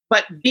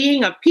 But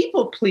being a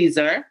people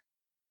pleaser.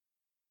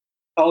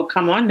 Oh,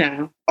 come on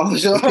now. Oh,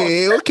 sure.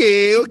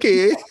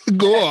 Okay.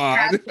 Go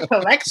on.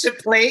 Collection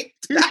plate.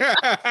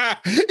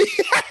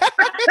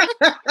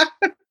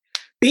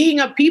 Being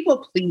a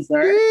people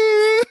pleaser.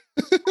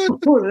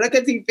 Look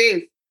at your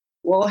face.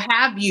 Will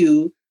have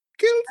you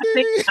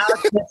guilty.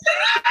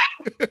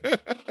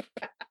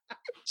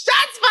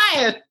 Shots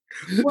fired.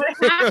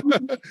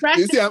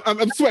 You see,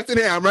 I'm sweating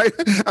here. I'm right.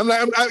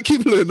 I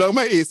keep looking on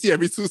my AC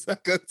every 2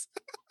 seconds.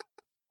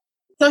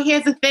 So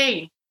here's the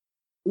thing.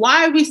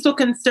 Why are we so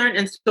concerned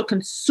and so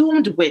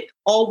consumed with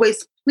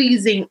always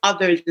pleasing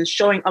others and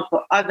showing up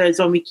for others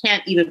when we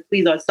can't even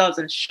please ourselves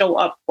and show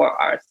up for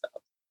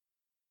ourselves?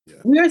 Yeah.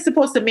 We are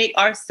supposed to make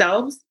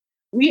ourselves,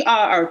 we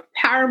are our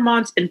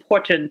paramount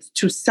importance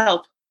to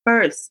self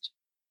first.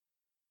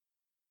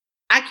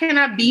 I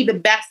cannot be the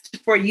best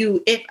for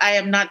you if I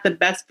am not the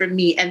best for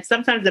me. And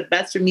sometimes the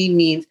best for me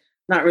means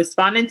not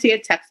responding to your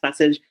text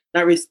message,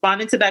 not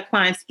responding to that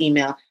client's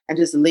email, and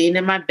just laying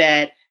in my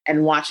bed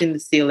and watching the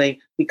ceiling,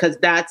 because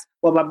that's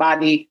what my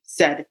body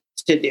said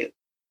to do.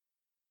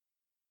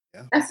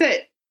 Yeah. That's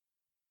it.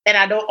 And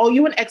I don't owe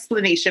you an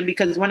explanation,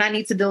 because when I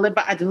need to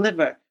deliver, I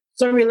deliver.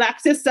 So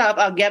relax yourself.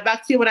 I'll get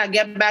back to you when I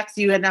get back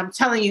to you. And I'm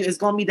telling you, it's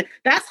going to be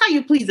that's how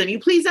you please them. You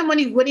please them when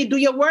you do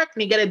your work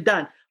and you get it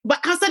done.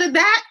 But outside of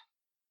that,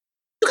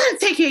 you got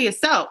to take care of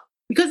yourself,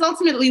 because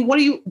ultimately, what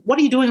are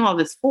you doing all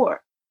this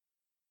for?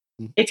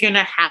 If you're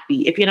not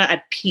happy, if you're not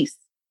at peace,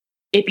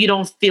 if you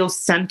don't feel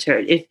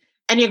centered,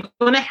 and you're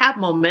going to have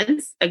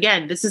moments,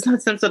 again, this is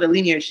not some sort of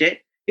linear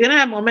shit. You're going to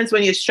have moments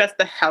when you're stressed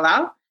the hell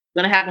out.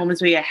 You're going to have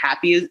moments where you're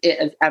happy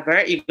as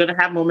ever. You're going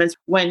to have moments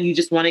when you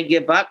just want to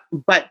give up.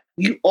 But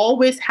you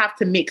always have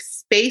to make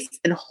space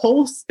and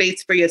hold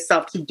space for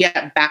yourself to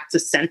get back to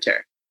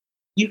center.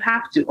 You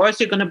have to, or else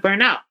you're going to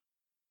burn out.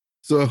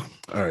 So,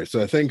 all right.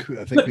 So I think we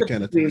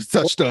kind of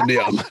touched on the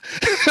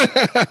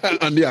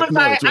on the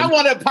acknowledgement. I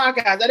want a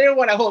podcast. I didn't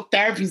want a whole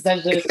therapy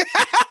session.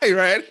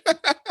 Right.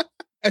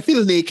 I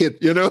feel naked,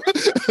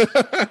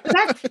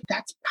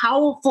 That's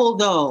powerful,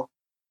 though.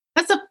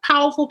 That's a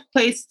powerful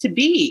place to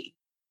be,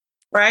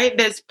 right?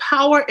 There's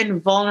power in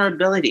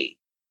vulnerability.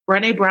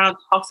 Brené Brown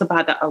talks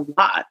about that a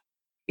lot.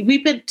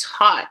 We've been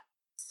taught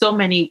so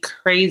many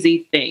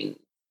crazy things,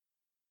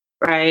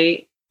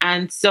 right?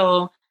 And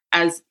so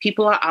as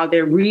people are out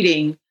there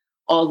reading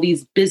all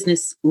these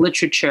business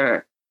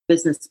literature,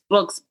 business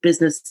books,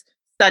 business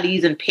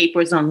studies and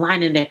papers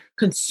online, and they're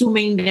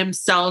consuming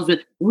themselves with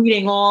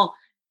reading all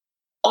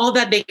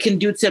that they can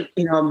do to,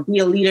 be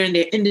a leader in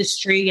their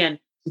industry and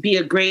be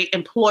a great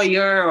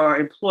employer or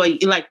employee,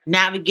 like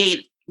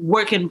navigate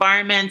work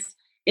environments.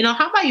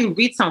 How about you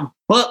read some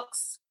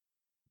books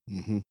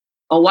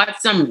or watch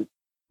some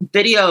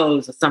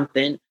videos or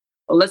something,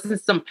 or listen to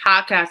some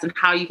podcasts on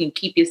how you can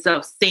keep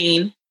yourself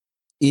sane.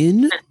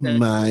 In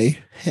my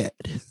head.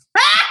 You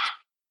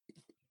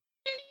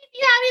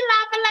have me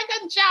laughing like a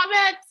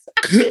jabet.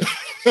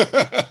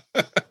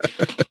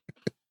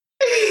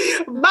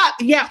 But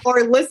yeah,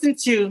 or listen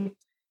to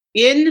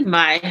In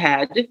My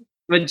Head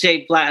with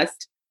Jay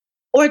Blessed,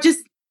 or just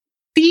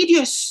feed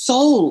your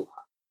soul.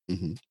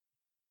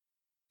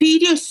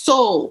 Feed your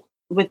soul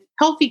with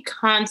healthy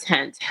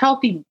content,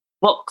 healthy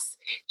books.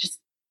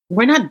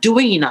 We're not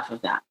doing enough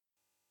of that.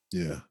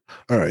 Yeah.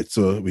 All right.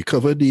 So we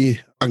covered the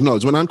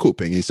acknowledgement and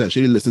coping. You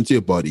essentially listen to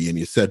your body and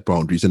you set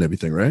boundaries and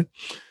everything, right?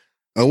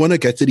 I want to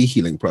get to the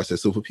healing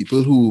process. So for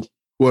people who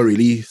are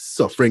really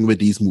suffering with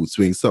these mood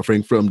swings,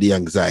 suffering from the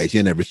anxiety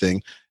and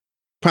everything,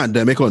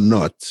 pandemic or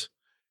not,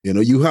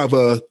 you have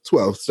a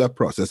 12-step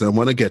process. And I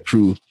want to get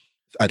through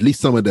at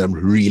least some of them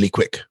really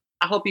quick.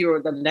 I hope you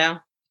wrote them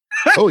down.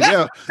 Oh,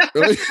 yeah.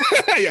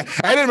 Yeah.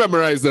 I didn't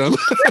memorize them.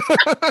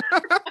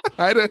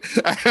 My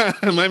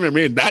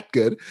memory ain't that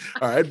good.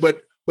 All right.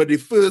 But the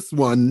first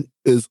one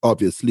is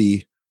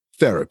obviously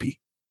therapy,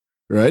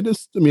 right?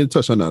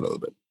 Touch on that a little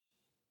bit.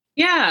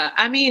 Yeah.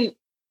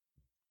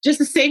 Just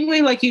the same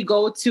way like you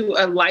go to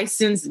a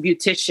licensed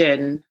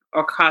beautician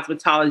or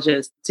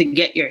cosmetologist to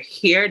get your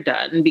hair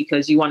done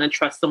because you want to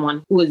trust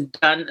someone who has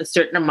done a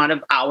certain amount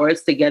of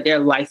hours to get their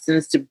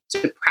license to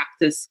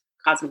practice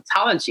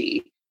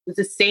cosmetology. It's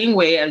the same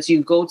way as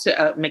you go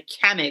to a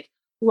mechanic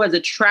who has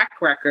a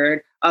track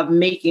record of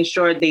making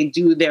sure they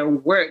do their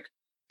work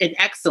in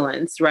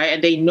excellence, right?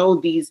 And they know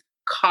these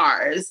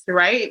cars,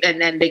 right? And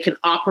then they can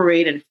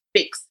operate and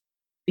fix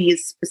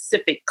these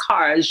specific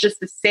cars. Just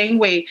the same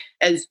way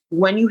as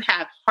when you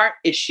have heart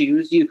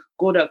issues, you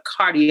go to a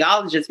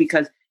cardiologist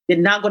because you're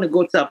not going to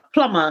go to a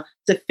plumber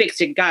to fix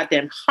your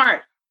goddamn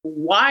heart.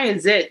 Why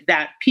is it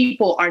that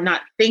people are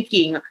not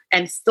thinking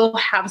and still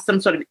have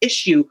some sort of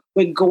issue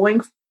with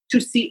going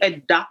to see a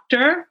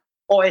doctor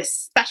or a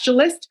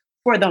specialist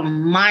for the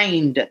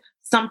mind,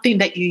 something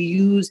that you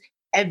use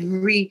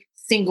every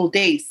single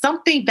day,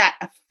 something that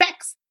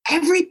affects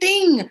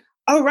everything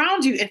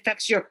around you? It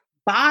affects your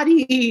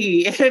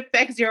body, it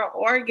affects your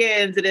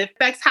organs, it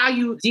affects how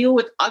you deal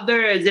with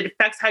others, it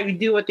affects how you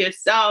deal with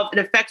yourself, it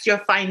affects your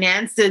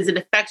finances, it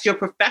affects your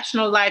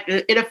professional life,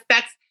 it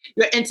affects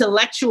your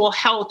intellectual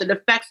health, it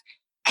affects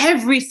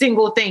every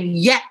single thing.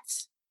 Yet,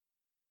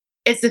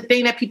 it's the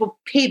thing that people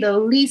pay the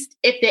least,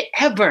 if they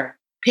ever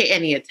pay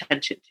any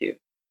attention to.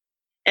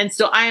 And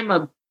so I am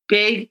a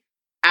big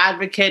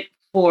advocate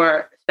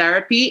for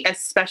therapy,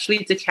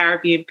 especially to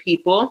Caribbean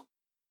people,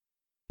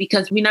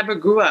 because we never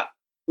grew up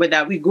with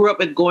that. We grew up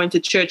with going to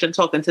church and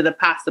talking to the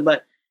pastor.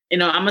 But, I'm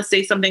going to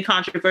say something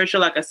controversial.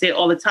 Like I say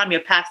all the time,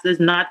 your pastor is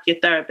not your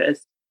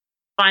therapist.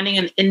 Finding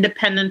an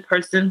independent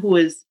person who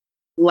is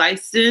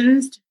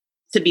licensed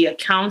to be a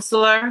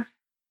counselor,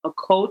 a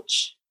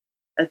coach,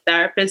 a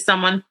therapist,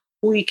 someone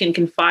who you can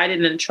confide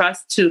in and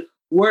trust to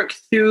work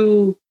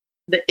through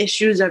the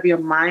issues of your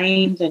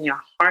mind and your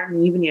heart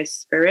and even your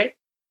spirit.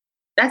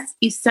 That's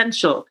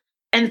essential.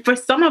 And for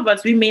some of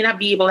us, we may not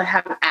be able to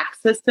have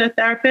access to a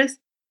therapist,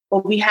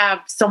 but we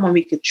have someone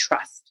we could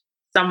trust,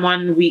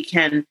 someone we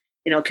can,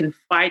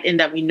 confide in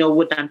that we know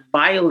would not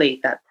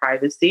violate that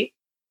privacy,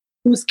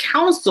 whose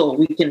counsel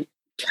we can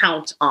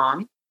count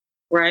on,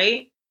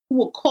 right? Who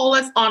will call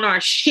us on our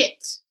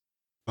shit.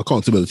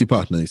 Accountability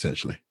partner,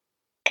 essentially.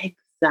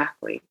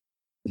 Exactly.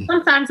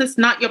 Sometimes it's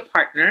not your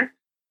partner.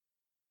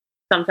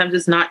 Sometimes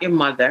it's not your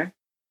mother.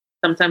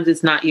 Sometimes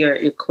it's not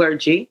your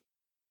clergy.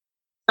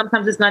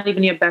 Sometimes it's not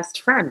even your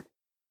best friend.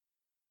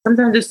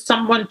 Sometimes it's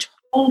someone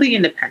totally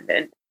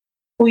independent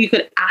who you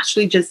could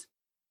actually just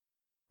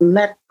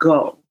let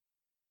go,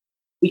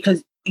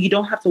 because you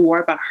don't have to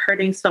worry about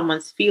hurting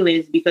someone's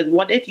feelings. Because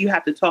what if you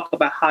have to talk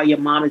about how your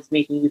mom is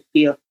making you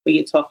feel when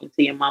you're talking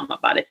to your mom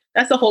about it?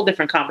 That's a whole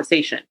different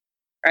conversation,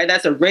 right?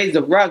 That's a raise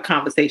the rug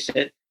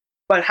conversation.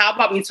 But how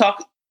about we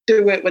talk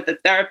through it with the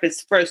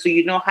therapist first, so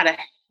you know how to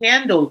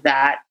handle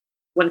that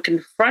when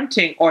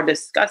confronting or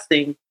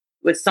discussing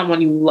with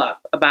someone you love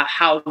about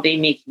how they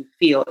make you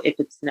feel if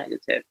it's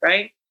negative,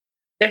 right?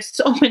 There's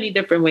so many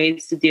different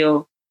ways to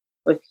deal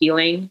with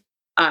healing.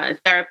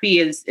 Therapy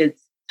is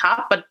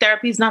top, but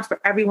therapy is not for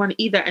everyone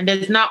either. And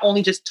there's not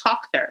only just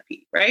talk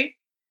therapy, right?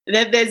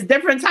 There's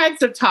different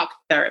types of talk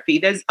therapy.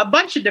 There's a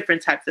bunch of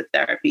different types of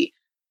therapy.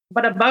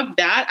 But above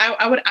that,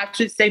 I would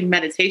actually say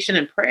meditation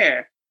and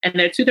prayer. And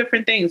they're two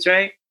different things,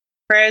 right?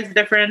 Prayer is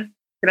different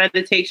than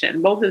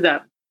meditation. Both of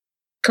them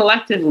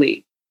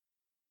collectively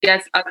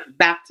gets us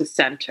back to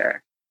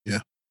center. Yeah.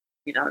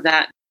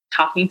 That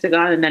talking to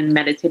God and then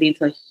meditating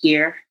to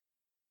hear,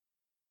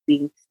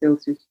 being still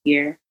to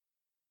hear,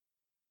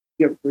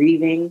 your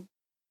breathing.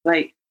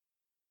 I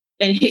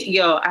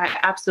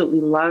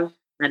absolutely love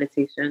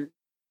meditation.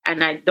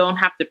 And I don't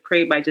have to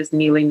pray by just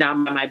kneeling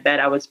down by my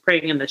bed. I was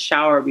praying in the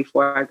shower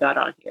before I got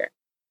on here.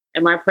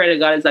 And my prayer to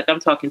God is like,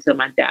 I'm talking to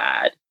my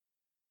dad,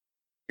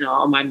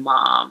 or my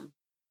mom,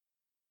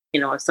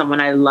 or someone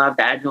I love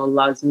that I know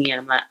loves me.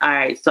 And I'm like, all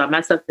right, so I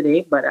messed up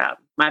today, but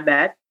my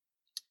bad.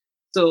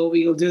 So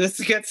we'll do this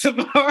again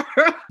tomorrow.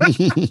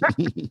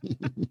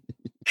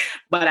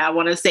 But I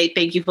want to say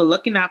thank you for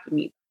looking out for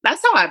me.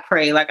 That's how I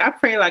pray. Like, I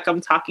pray like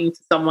I'm talking to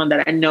someone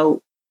that I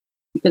know,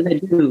 because I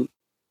do.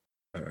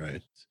 All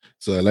right.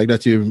 So I like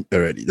that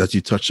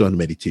you touched on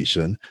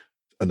meditation.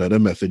 Another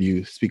method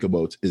you speak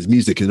about is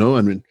music,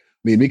 and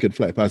we could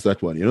fly past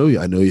that one.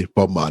 I know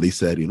Bob Marley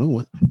said,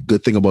 what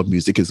good thing about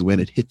music is when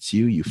it hits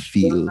you, you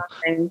feel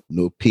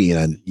no pain.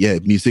 And yeah,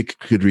 music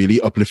could really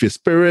uplift your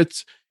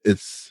spirit.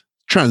 It's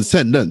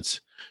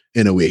transcendent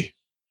in a way.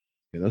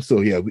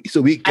 So yeah, we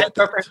get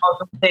that.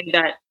 Also say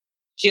that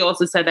she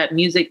also said that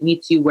music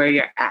meets you where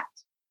you're at.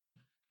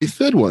 The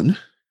third one,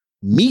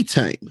 me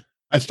time.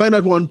 I find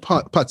that one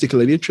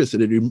particularly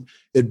interesting.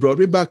 It brought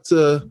me back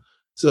to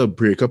a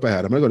breakup I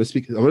had. I'm not going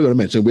to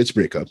mention which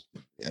breakup.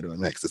 I don't know.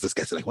 Next, this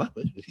guy's like, what?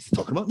 He's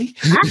talking about me?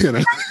 I'm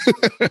going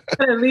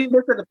to leave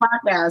this in the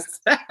podcast.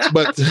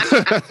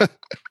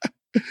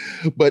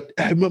 But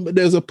I remember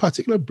there's a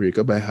particular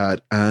breakup I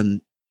had.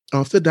 And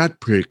after that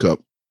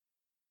breakup,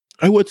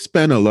 I would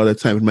spend a lot of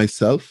time with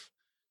myself,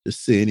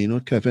 just saying,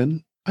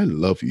 Kevin, I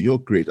love you. You're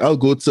great. I'll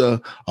go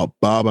to a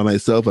bar by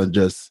myself and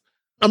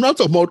I'm not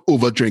talking about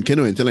over drinking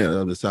or anything like that.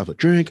 I'll just have a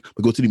drink,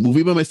 but go to the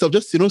movie by myself,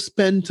 just,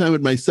 spend time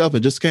with myself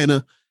and just kind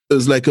of, it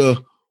was like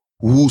a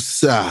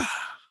woosa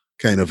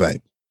kind of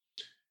vibe.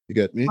 You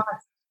get me?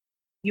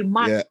 You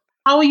must. Yeah.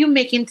 How are you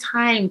making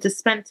time to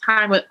spend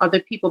time with other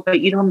people, but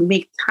you don't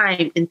make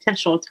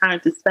intentional time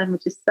to spend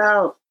with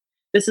yourself?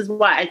 This is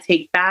why I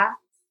take baths.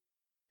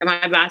 And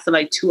my baths are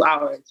like 2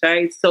 hours,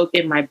 right? Soak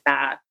in my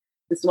bath.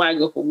 This is why I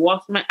go for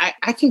walks.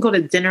 I can go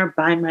to dinner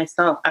by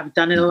myself. I've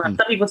done it a lot.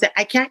 Some people say,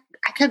 I can't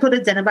go to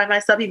dinner by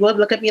myself. You go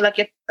look at me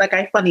like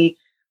I'm funny.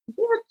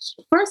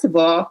 First of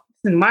all,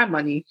 this is my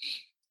money.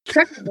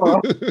 Second of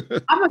all,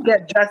 I'm going to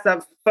get dressed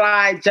up,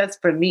 fly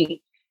just for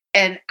me.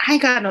 And I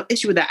got no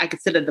issue with that. I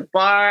could sit at the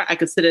bar. I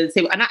could sit at the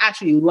table. And I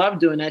actually love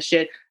doing that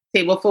shit.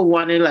 Table for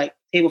one.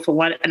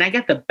 And I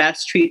get the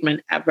best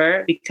treatment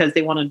ever because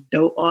they want to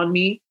dote on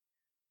me.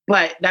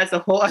 But that's a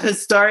whole other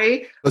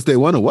story. Because they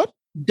want to what?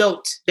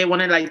 Dote. They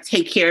want to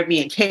take care of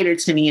me and cater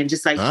to me and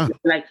just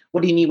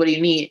what do you need? What do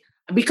you need?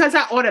 Because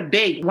I order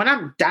big. When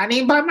I'm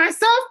dining by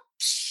myself,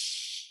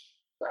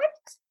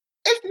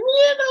 it's me.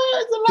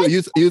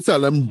 So you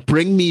tell them,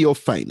 bring me your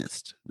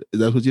finest.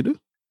 Is that what you do?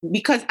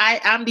 Because I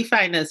am the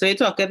finest. So you're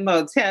talking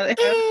about tell him.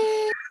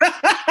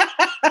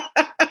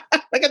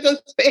 Look at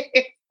those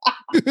face.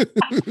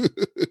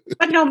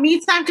 But no, me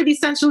time could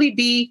essentially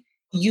be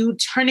you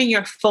turning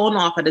your phone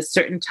off at a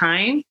certain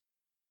time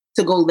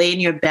to go lay in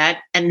your bed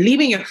and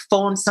leaving your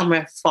phone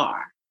somewhere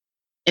far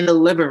in the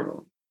living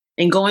room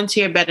and going to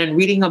your bed and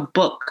reading a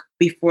book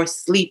before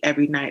sleep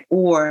every night,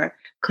 or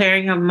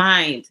clearing your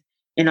mind,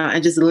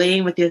 and just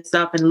laying with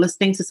yourself and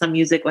listening to some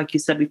music, like you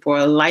said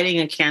before, lighting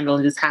a candle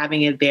and just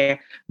having it there.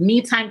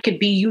 Me time could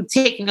be you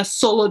taking a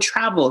solo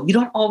travel. You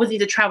don't always need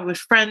to travel with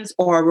friends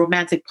or a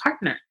romantic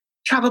partner.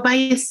 Travel by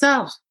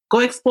yourself. Go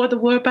explore the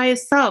world by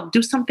yourself.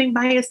 Do something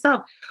by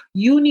yourself.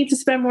 You need to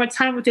spend more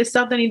time with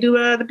yourself than you do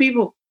with other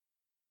people.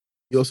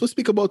 You also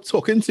speak about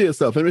talking to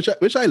yourself, and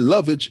which I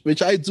love,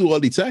 which I do all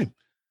the time.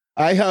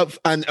 I have,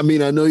 and I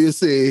mean, I know you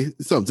say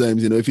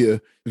sometimes, if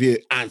you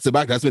answer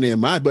back, that's when you're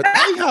mad, but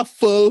I have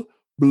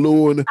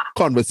full-blown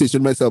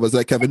conversation with myself. I was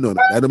like, Kevin, no,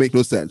 that don't make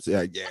no sense.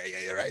 Yeah,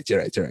 you're right.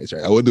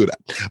 I won't do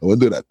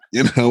that.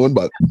 I won't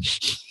bother.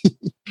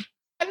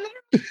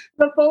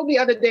 The phone the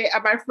other day,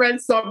 and my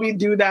friends saw me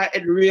do that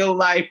in real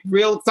life,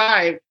 real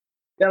time.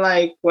 They're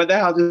like, what the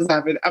hell just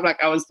happened? I'm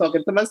like, I was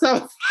talking to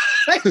myself.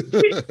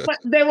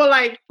 They were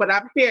like, but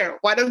I'm here.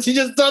 Why don't you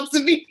just talk to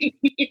me?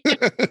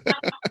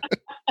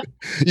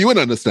 You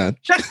wouldn't understand.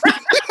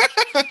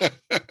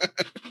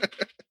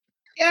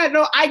 Yeah,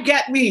 no, I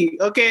get me.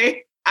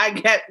 Okay. I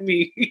get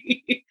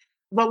me.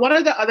 But one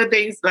of the other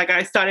things,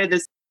 I started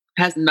this,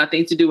 has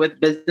nothing to do with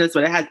business,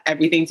 but it has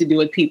everything to do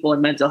with people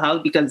and mental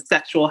health, because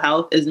sexual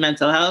health is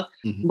mental health.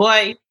 Mm-hmm.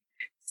 Boy,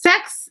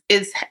 sex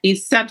is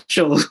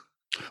essential.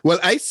 Well,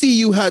 I see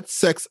you had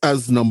sex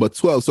as number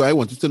 12, so I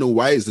wanted to know,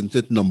 why isn't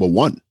it number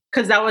 1?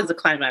 Because that was the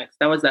climax.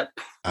 That was that.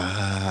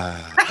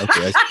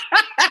 Okay.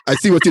 I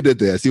see what you did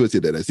there. I see what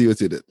you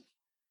did.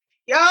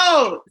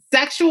 Yo,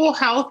 sexual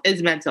health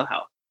is mental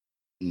health.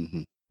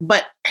 Mm-hmm.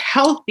 But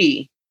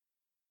healthy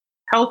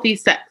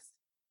sex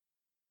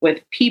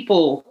with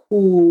people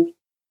who,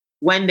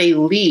 when they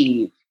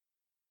leave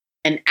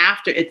and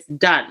after it's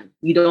done,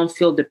 you don't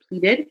feel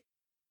depleted.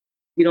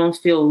 You don't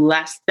feel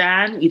less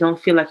than. You don't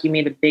feel like you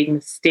made a big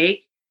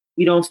mistake.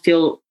 You don't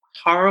feel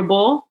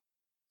horrible.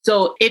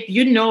 So if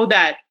you know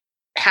that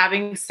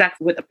having sex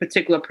with a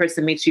particular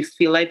person makes you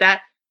feel like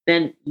that,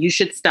 then you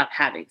should stop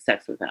having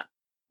sex with them.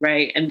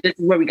 Right. And this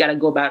is where we got to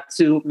go back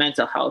to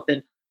mental health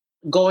and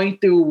going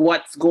through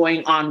what's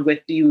going on with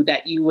you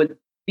that you would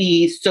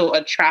be so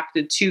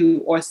attracted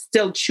to or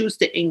still choose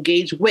to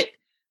engage with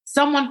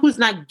someone who's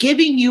not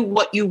giving you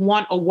what you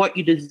want or what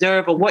you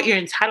deserve or what you're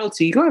entitled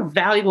to. You're a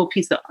valuable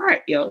piece of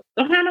art, yo.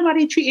 Don't have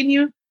nobody treating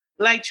you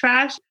like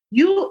trash.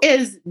 You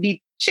is the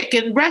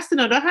chicken breast.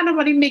 No, don't have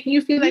nobody making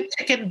you feel like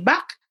chicken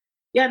back.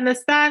 You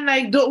understand?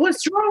 Like,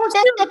 what's wrong with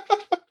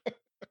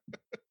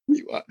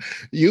you?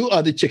 You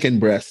are the chicken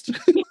breast.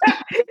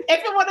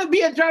 If you want to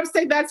be a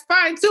drumstick, that's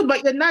fine too,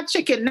 but you're not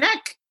chicken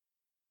neck.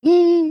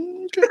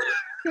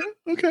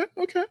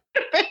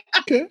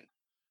 Okay.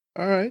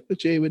 All right, the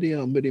J with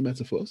the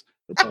metaphors.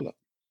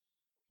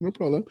 No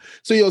problem.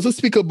 So you also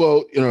speak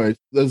about,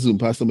 let's zoom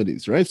past some of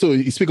these, right? So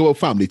you speak about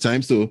family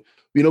time. So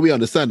we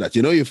understand that,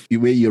 if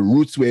where your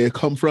roots, where you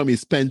come from, you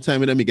spend time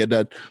with them, you get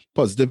that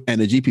positive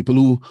energy. People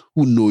who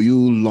know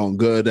you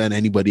longer than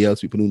anybody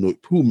else, people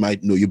who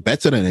might know you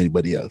better than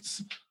anybody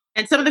else.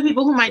 And some of the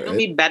people who might know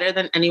me better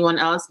than anyone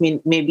else may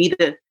be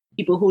the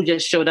people who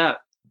just showed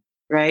up,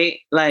 right?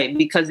 Like,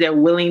 because they're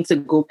willing to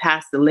go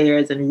past the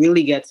layers and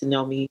really get to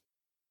know me.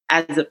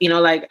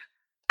 Like,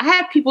 I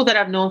have people that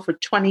I've known for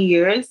 20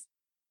 years,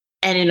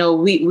 and,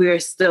 we're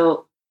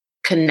still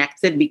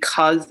connected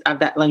because of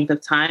that length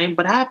of time.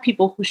 But I have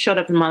people who showed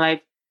up in my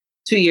life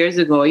 2 years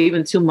ago,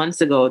 even 2 months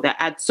ago, that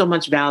add so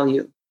much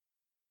value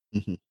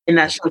in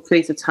that short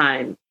space of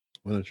time.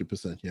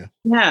 100%, yeah.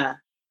 Yeah.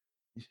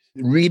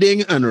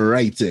 Reading and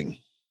writing.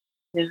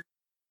 Yeah.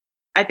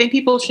 I think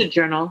people should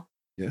journal.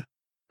 Yeah.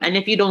 And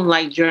if you don't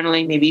like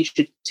journaling, maybe you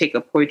should take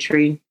up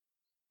poetry.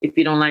 If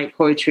you don't like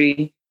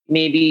poetry,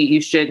 maybe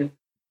you should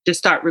just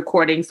start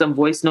recording some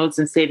voice notes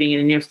and saving it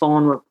in your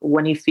phone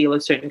when you feel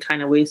a certain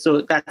kind of way.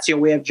 So that's your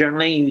way of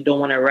journaling. You don't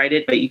want to write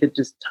it, but you could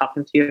just talk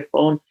into your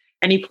phone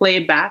and you play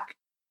it back.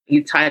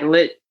 You title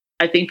it.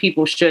 I think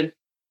people should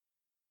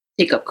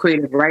take up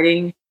creative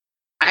writing.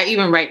 I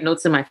even write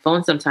notes in my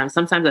phone sometimes.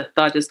 Sometimes a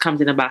thought just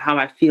comes in about how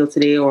I feel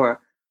today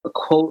or a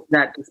quote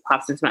that just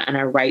pops into my, and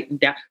I write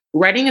down.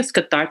 Writing is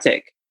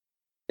cathartic.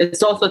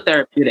 It's also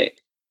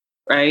therapeutic,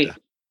 right? Yeah.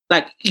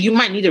 Like, you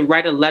might need to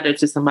write a letter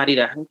to somebody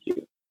that hurt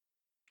you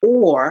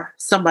or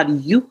somebody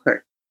you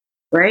hurt,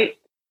 right?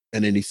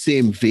 And in the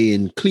same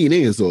vein,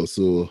 cleaning is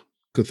also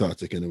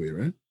cathartic in a way,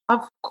 right?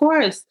 Of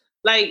course.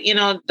 Like,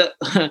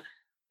 the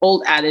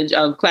old adage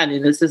of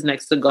cleanliness is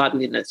next to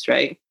godliness,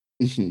 right?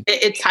 Mm-hmm.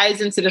 It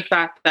ties into the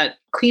fact that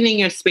cleaning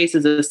your space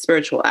is a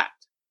spiritual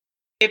act.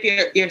 If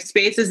your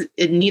space is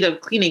in need of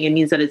cleaning, it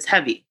means that it's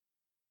heavy.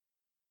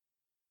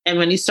 And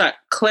when you start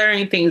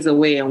clearing things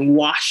away and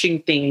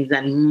washing things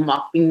and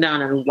mopping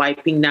down and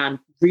wiping down,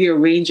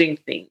 rearranging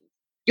things,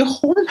 your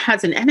home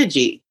has an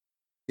energy.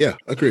 Yeah,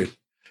 agreed.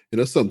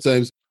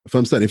 Sometimes if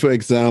I'm studying for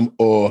exam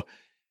or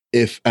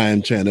if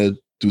I'm trying to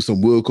do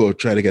some work or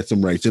try to get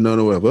some writing on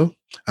or whatever,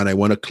 and I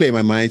want to clear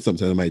my mind,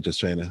 sometimes I might just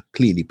try to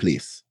clean the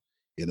place,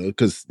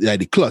 because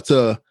the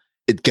clutter,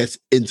 it gets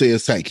into your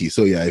psyche.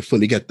 So yeah, I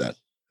fully get that.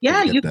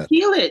 Yeah, you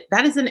feel it.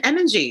 That is an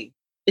energy.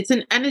 It's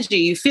an energy.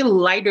 You feel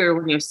lighter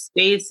when your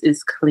space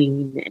is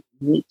clean and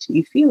neat.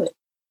 You feel it.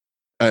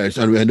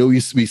 And I know we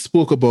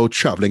spoke about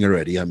traveling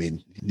already. I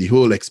mean, the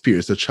whole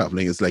experience of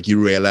traveling is like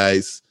you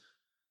realize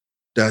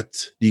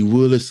that the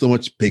world is so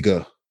much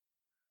bigger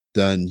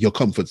than your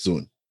comfort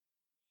zone.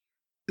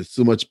 It's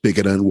so much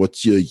bigger than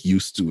what you're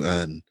used to.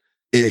 And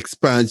it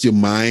expands your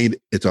mind.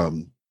 It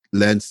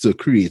lends to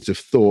creative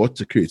thought,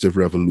 to creative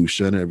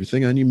revolution and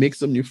everything. And you make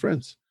some new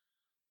friends.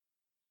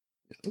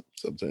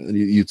 Sometimes. And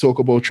you talk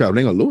about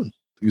traveling alone.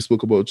 You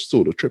spoke about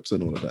solo trips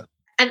and all of that.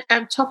 And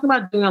I'm talking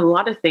about doing a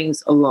lot of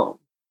things alone,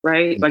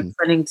 right? Mm-hmm. Like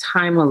spending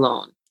time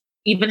alone,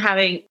 even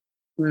having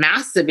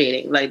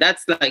masturbating, like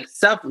that's like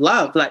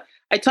self-love. Like,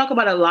 I talk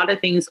about a lot of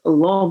things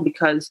alone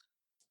because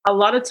a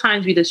lot of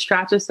times we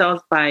distract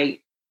ourselves by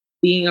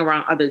being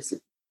around others.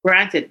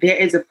 Granted, there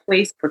is a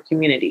place for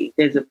community.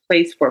 There's a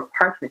place for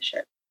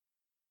partnership.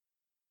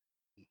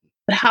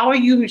 But how are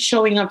you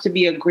showing up to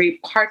be a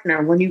great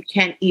partner when you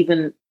can't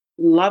even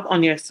love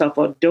on yourself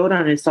or dote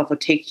on yourself or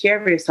take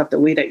care of yourself the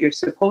way that you're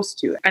supposed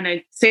to? And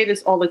I say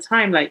this all the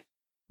time, like,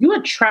 you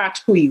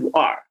attract who you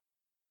are.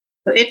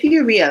 So if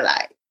you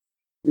realize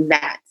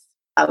that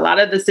a lot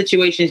of the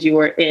situations you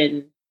were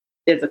in,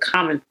 there's a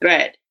common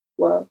thread,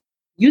 well,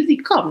 usually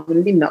come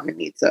when we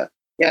nominator.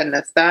 You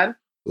understand?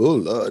 Oh,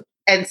 Lord.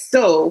 And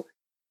so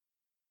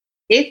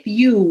if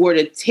you were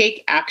to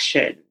take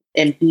action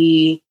and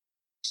be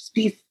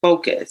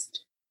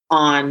focused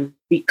on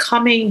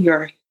becoming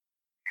your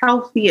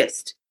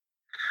healthiest,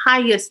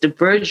 highest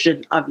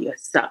version of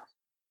yourself,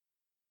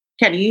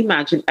 can you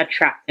imagine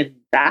attracting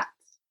that?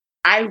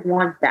 I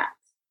want that.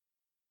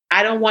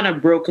 I don't want a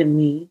broken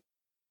me.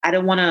 I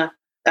don't want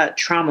a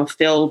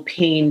trauma-filled,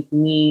 pain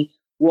me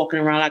walking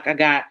around like I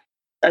got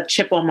a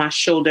chip on my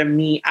shoulder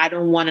me. I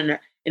don't want to,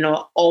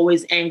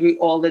 always angry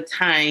all the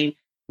time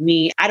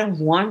me. I don't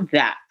want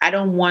that. I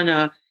don't want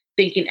to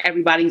thinking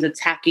everybody's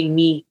attacking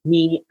me.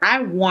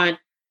 I want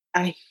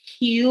a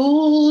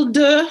healed,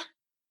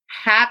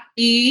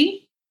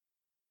 happy,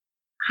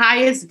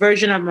 highest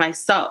version of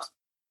myself.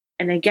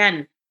 And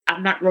again,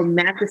 I'm not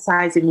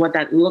romanticizing what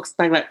that looks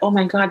like. Like, oh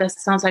my God, that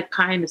sounds like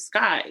pie in the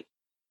sky.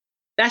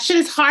 That shit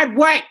is hard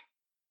work.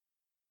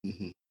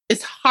 Mm-hmm.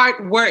 It's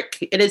hard work.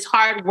 It is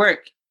hard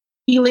work.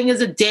 Healing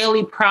is a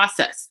daily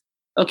process.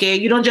 Okay.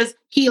 You don't just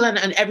heal and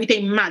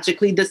everything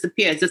magically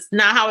disappears. That's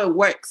not how it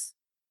works.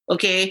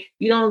 Okay.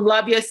 You don't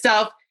love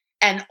yourself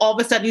and all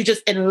of a sudden you're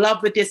just in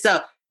love with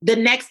yourself. The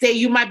next day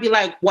you might be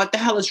like, what the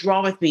hell is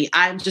wrong with me?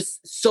 I'm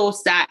just so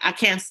sad. I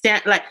can't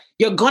stand. Like,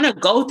 you're going to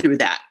go through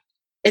that.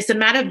 It's a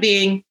matter of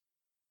being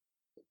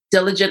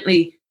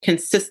diligently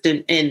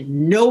consistent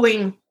in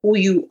knowing who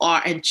you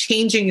are and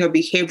changing your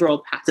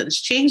behavioral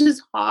patterns. Change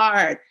is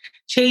hard.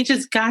 Change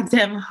is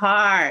goddamn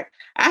hard.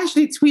 I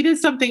actually tweeted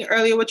something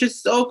earlier, which is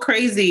so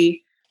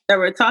crazy that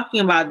we're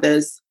talking about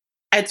this.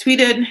 I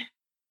tweeted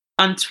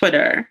on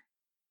Twitter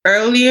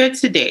earlier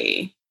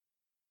today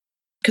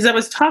because I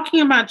was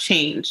talking about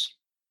change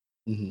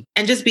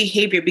and just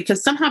behavior,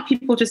 because somehow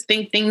people just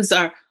think things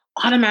are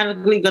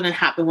automatically going to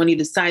happen when you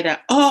decide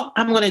that, oh,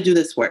 I'm going to do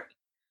this work.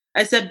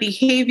 I said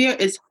behavior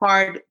is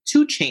hard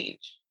to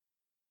change.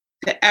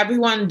 To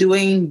everyone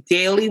doing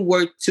daily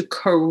work to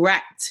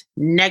correct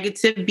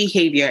negative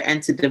behavior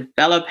and to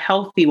develop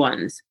healthy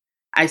ones,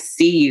 I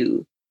see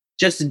you.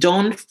 Just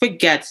don't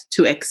forget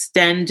to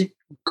extend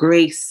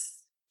grace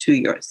to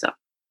yourself.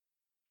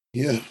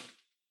 Yeah.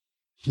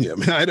 Yeah,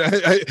 man,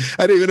 I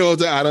don't even know what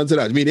to add on to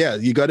that. I mean, yeah,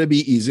 you got to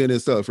be easy on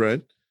yourself,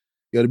 right?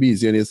 You got to be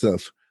easy on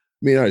yourself.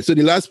 I mean, all right. So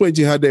the last point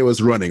you had there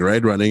was running,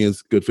 right? Running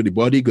is good for the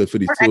body, good for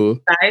the soul.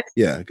 Exercise.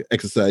 Yeah,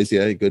 exercise.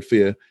 Yeah, good for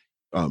your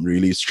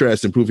release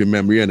stress, improve your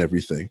memory and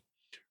everything,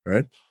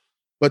 right?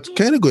 But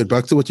kind of going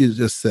back to what you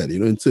just said,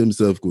 in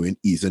terms of going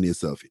easy on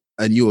yourself,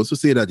 and you also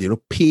say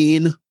that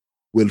pain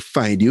will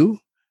find you,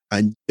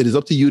 and it is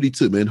up to you to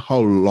determine how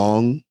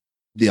long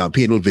the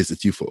pain will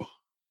visit you for.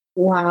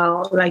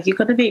 Wow, like you're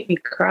gonna make me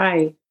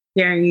cry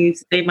hearing you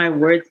say my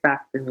words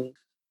back to me.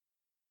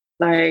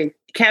 Like,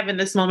 Kevin,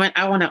 this moment,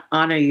 I want to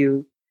honor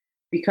you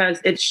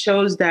because it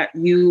shows that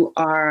you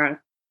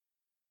are,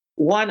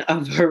 one,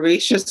 a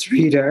voracious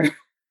reader.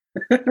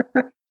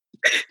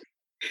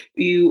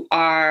 You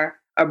are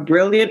a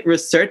brilliant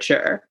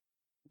researcher,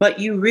 but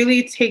you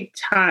really take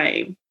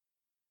time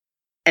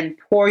and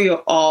pour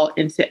your all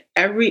into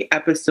every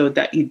episode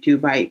that you do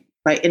by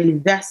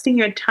investing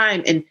your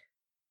time in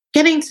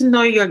getting to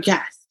know your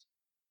guest.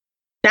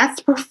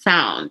 That's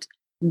profound.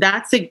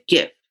 That's a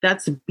gift.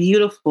 That's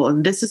beautiful.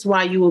 And this is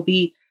why you will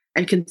be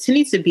and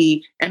continue to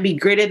be and be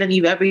greater than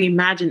you've ever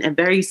imagined, a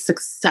very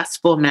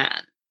successful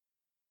man.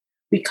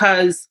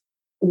 Because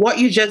what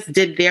you just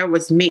did there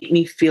was make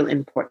me feel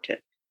important.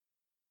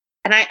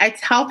 And I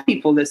tell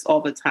people this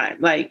all the time.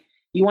 Like,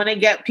 you want to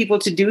get people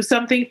to do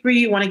something for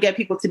you, you want to get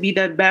people to be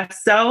their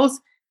best selves,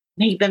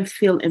 make them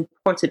feel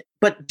important,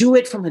 but do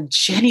it from a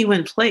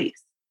genuine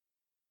place,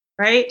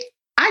 right?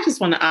 I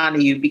just want to honor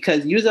you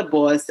because you're a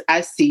boss.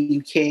 I see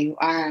you, King.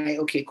 All right,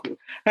 okay, cool.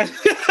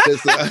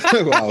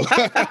 Wow.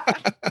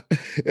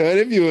 And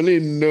if you only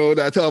know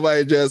that, how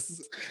I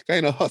just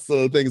kind of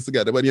hustle things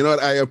together. But you know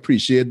what? I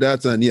appreciate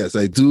that. And yes,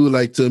 I do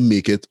like to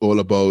make it all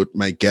about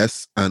my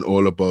guests and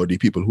all about the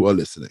people who are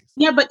listening.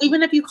 Yeah, but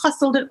even if you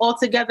hustled it all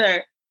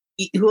together,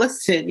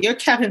 listen, you're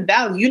Kevin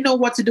Valley. You know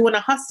what to do in a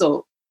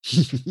hustle.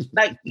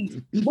 Like,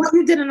 what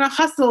you did in a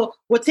hustle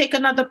would take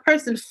another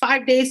person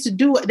 5 days to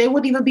do it. They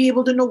wouldn't even be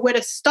able to know where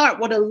to start,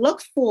 what to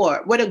look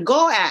for, where to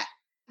go at.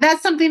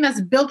 That's something that's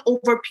built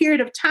over a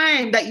period of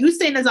time that you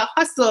saying is a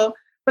hustle,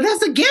 but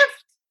that's a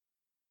gift.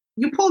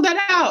 You pull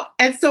that out.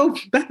 And so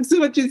back to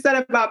what you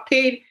said about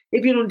pain,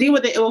 if you don't deal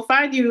with it, it will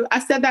find you. I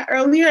said that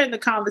earlier in the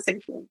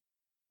conversation.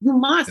 You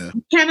must. Yeah.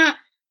 You cannot.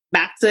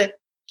 Back to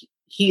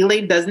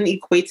healing doesn't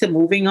equate to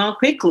moving on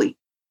quickly.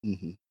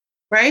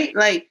 Right?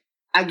 Like,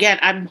 again,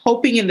 I'm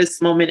hoping in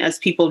this moment as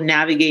people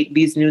navigate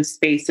these new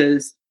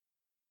spaces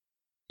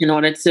in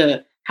order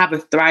to have a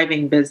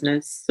thriving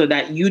business so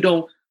that you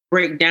don't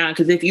break down.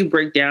 Because if you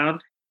break down,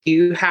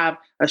 you have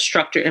a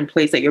structure in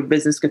place that your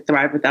business could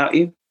thrive without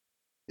you.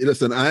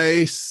 Listen,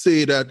 I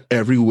say that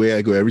everywhere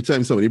I go. Every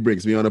time somebody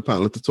brings me on a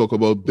panel to talk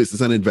about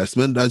business and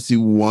investment, that's the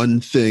one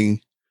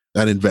thing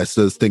that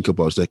investors think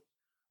about. It's like,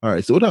 all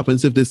right, so what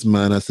happens if this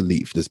man has to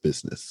leave this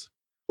business?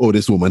 Or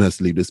this woman has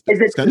to leave this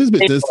business? Can this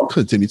business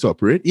continue to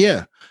operate?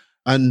 Yeah.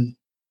 And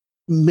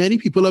many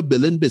people are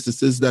building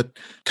businesses that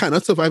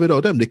cannot survive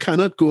without them. They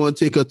cannot go and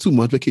take a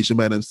 2-month vacation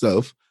by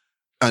themselves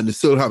and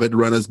still have it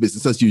run as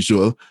business as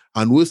usual.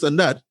 And worse than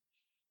that,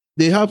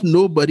 they have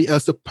nobody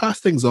else to pass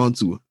things on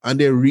to. And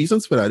there are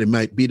reasons for that. It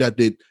might be that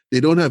they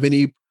don't have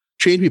any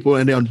trained people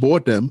and they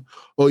onboard them.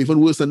 Or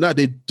even worse than that,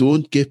 they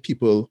don't give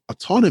people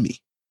autonomy,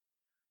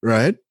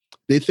 right?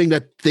 They think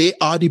that they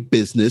are the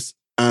business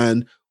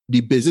and the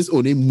business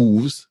only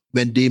moves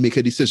when they make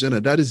a decision,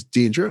 and that is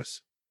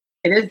dangerous.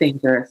 It is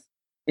dangerous.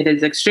 It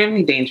is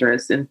extremely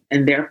dangerous, and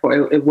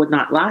therefore it would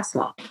not last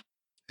long.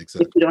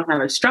 Exactly. If you don't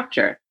have a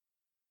structure.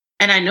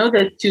 And I know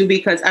this too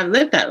because I've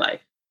lived that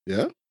life.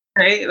 Yeah.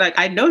 Right? Like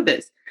I know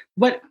this,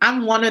 but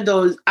I'm one of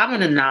those, I'm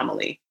an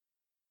anomaly.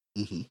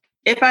 Mm-hmm.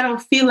 If I don't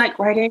feel like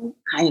writing,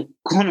 I am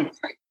going to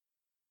write.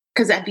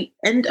 Because at the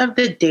end of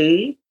the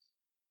day,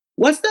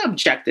 what's the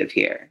objective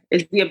here?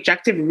 Is the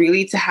objective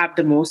really to have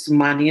the most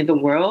money in the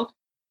world?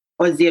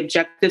 Or is the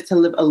objective to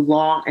live a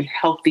long and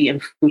healthy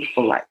and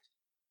fruitful life?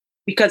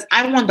 Because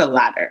I want the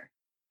latter.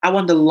 I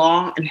want the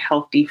long and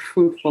healthy,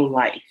 fruitful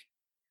life.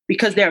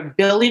 Because there are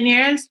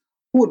billionaires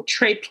who would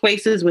trade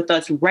places with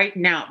us right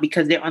now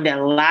because they're on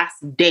their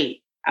last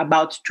day,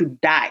 about to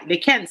die. They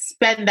can't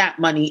spend that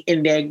money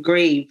in their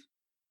grave,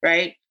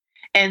 right?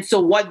 And so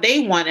what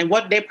they want and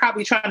what they're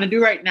probably trying to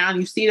do right now, and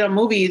you see it in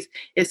movies,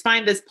 is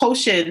find this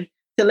potion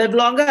to live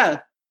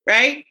longer,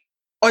 right?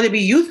 Or to be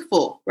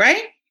youthful,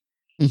 right?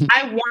 Mm-hmm.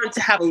 I want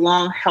to have a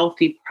long,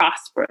 healthy,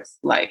 prosperous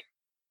life.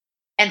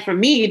 And for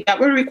me, that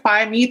would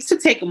require me to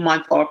take a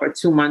month off or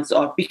 2 months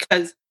off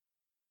because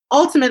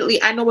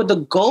ultimately I know what the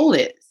goal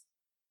is,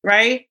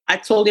 right? I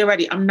told you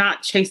already, I'm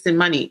not chasing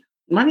money.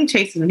 Money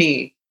chases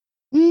me.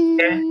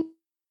 Yeah?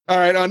 All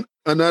right. On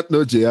that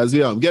note, Jay, as we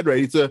get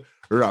ready to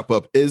wrap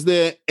up, is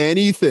there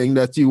anything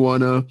that you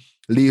want to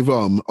leave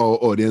our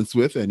audience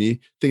with?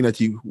 Anything that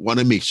you want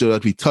to make sure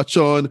that we touch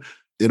on?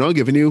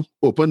 Giving you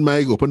open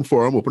mic, open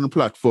forum, open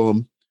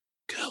platform.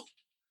 Go.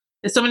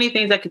 There's so many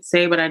things I could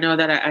say, but I know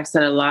that I've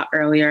said a lot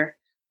earlier.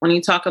 When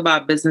you talk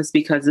about business,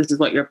 because this is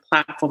what your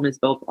platform is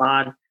built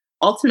on,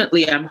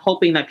 ultimately, I'm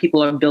hoping that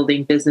people are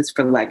building business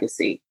for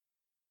legacy,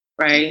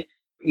 right?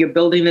 You're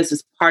building this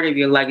as part of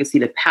your legacy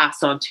to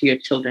pass on to your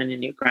children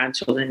and your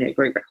grandchildren and your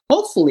great-grand.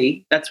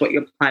 Hopefully, that's what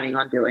you're planning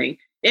on doing.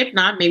 If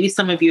not, maybe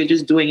some of you are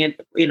just doing it,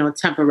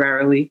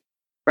 temporarily,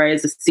 right?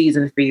 As a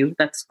season for you.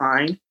 That's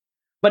fine.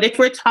 But if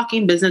we're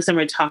talking business and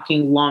we're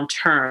talking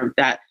long-term,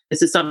 that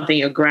this is something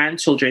your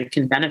grandchildren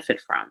can benefit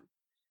from,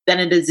 then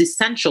it is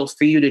essential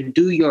for you to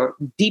do your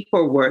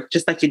deeper work,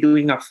 just like you're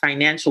doing your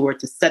financial work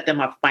to set them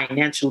up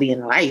financially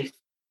in life.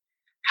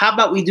 How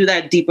about we do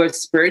that deeper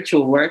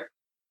spiritual work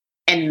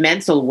and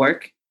mental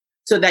work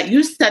so that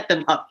you set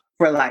them up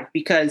for life?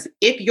 Because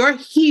if you're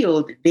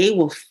healed, they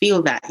will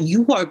feel that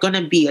you are going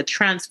to be a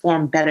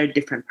transformed, better,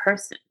 different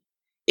person.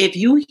 If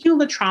you heal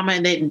the trauma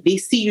and then they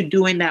see you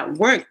doing that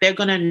work, they're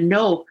going to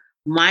know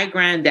my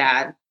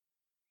granddad,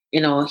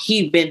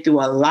 he'd been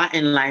through a lot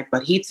in life,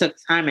 but he took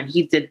time and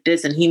he did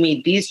this and he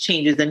made these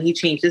changes and he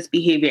changed this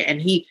behavior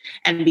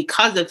and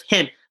because of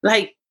him,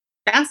 like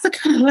that's the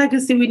kind of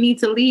legacy we need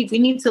to leave. We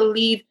need to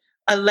leave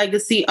a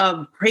legacy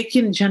of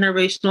breaking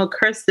generational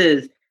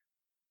curses,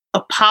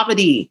 of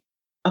poverty,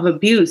 of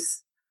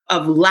abuse,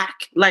 of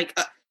lack,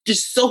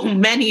 just so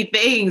many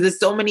things. There's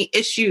so many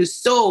issues.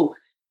 So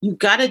you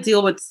got to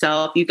deal with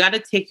self. You got to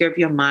take care of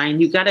your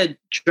mind. You got to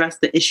address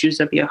the issues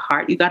of your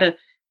heart. You got to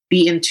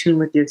be in tune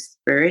with your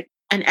spirit,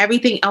 and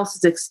everything else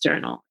is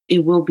external.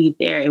 It will be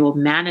there. It will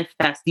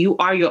manifest. You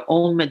are your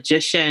own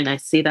magician. I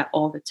say that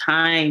all the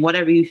time,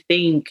 whatever you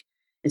think.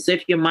 And so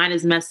if your mind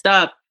is messed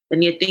up,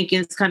 then your thinking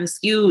is kind of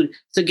skewed.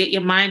 So get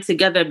your mind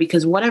together,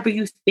 because whatever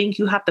you think,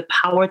 you have the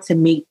power to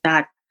make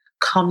that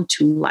come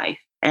to life.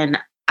 And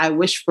I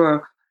wish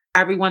for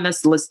everyone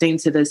that's listening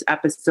to this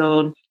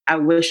episode, I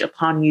wish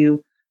upon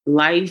you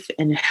life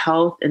and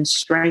health and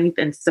strength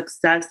and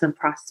success and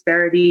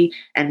prosperity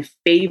and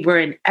favor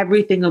and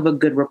everything of a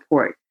good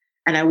report.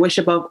 And I wish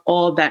above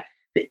all that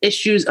the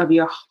issues of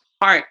your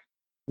heart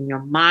and your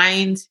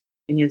mind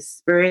and your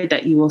spirit,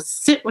 that you will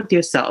sit with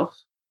yourself,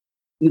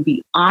 you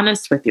be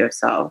honest with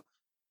yourself,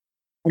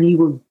 and you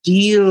will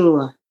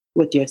deal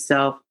with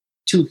yourself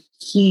to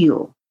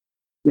heal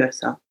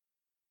yourself.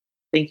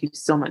 Thank you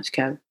so much,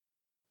 Kev.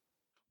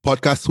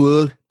 Podcast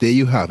world, there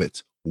you have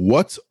it.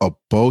 What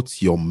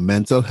about your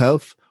mental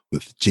health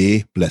with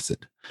Jay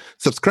Blessed?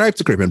 Subscribe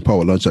to Caribbean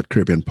Power Lunch at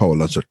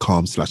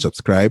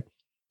caribbeanpowerlunch.com/subscribe.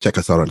 Check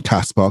us out on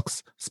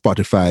Castbox,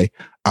 Spotify,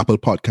 Apple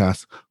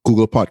Podcasts,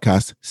 Google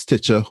Podcasts,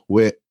 Stitcher,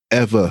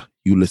 wherever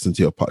you listen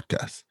to your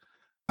podcasts.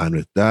 And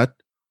with that,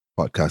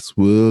 Podcast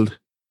World,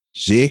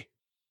 Jay.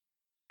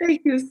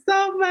 Thank you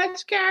so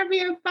much,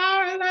 Caribbean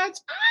Power Lunch.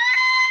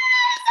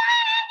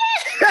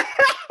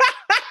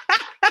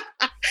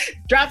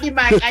 Drop the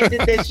mic. I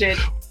did this shit.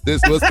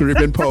 This was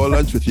Caribbean Power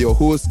Lunch with your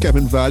host,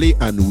 Kevin Valley,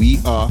 and we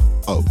are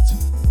out.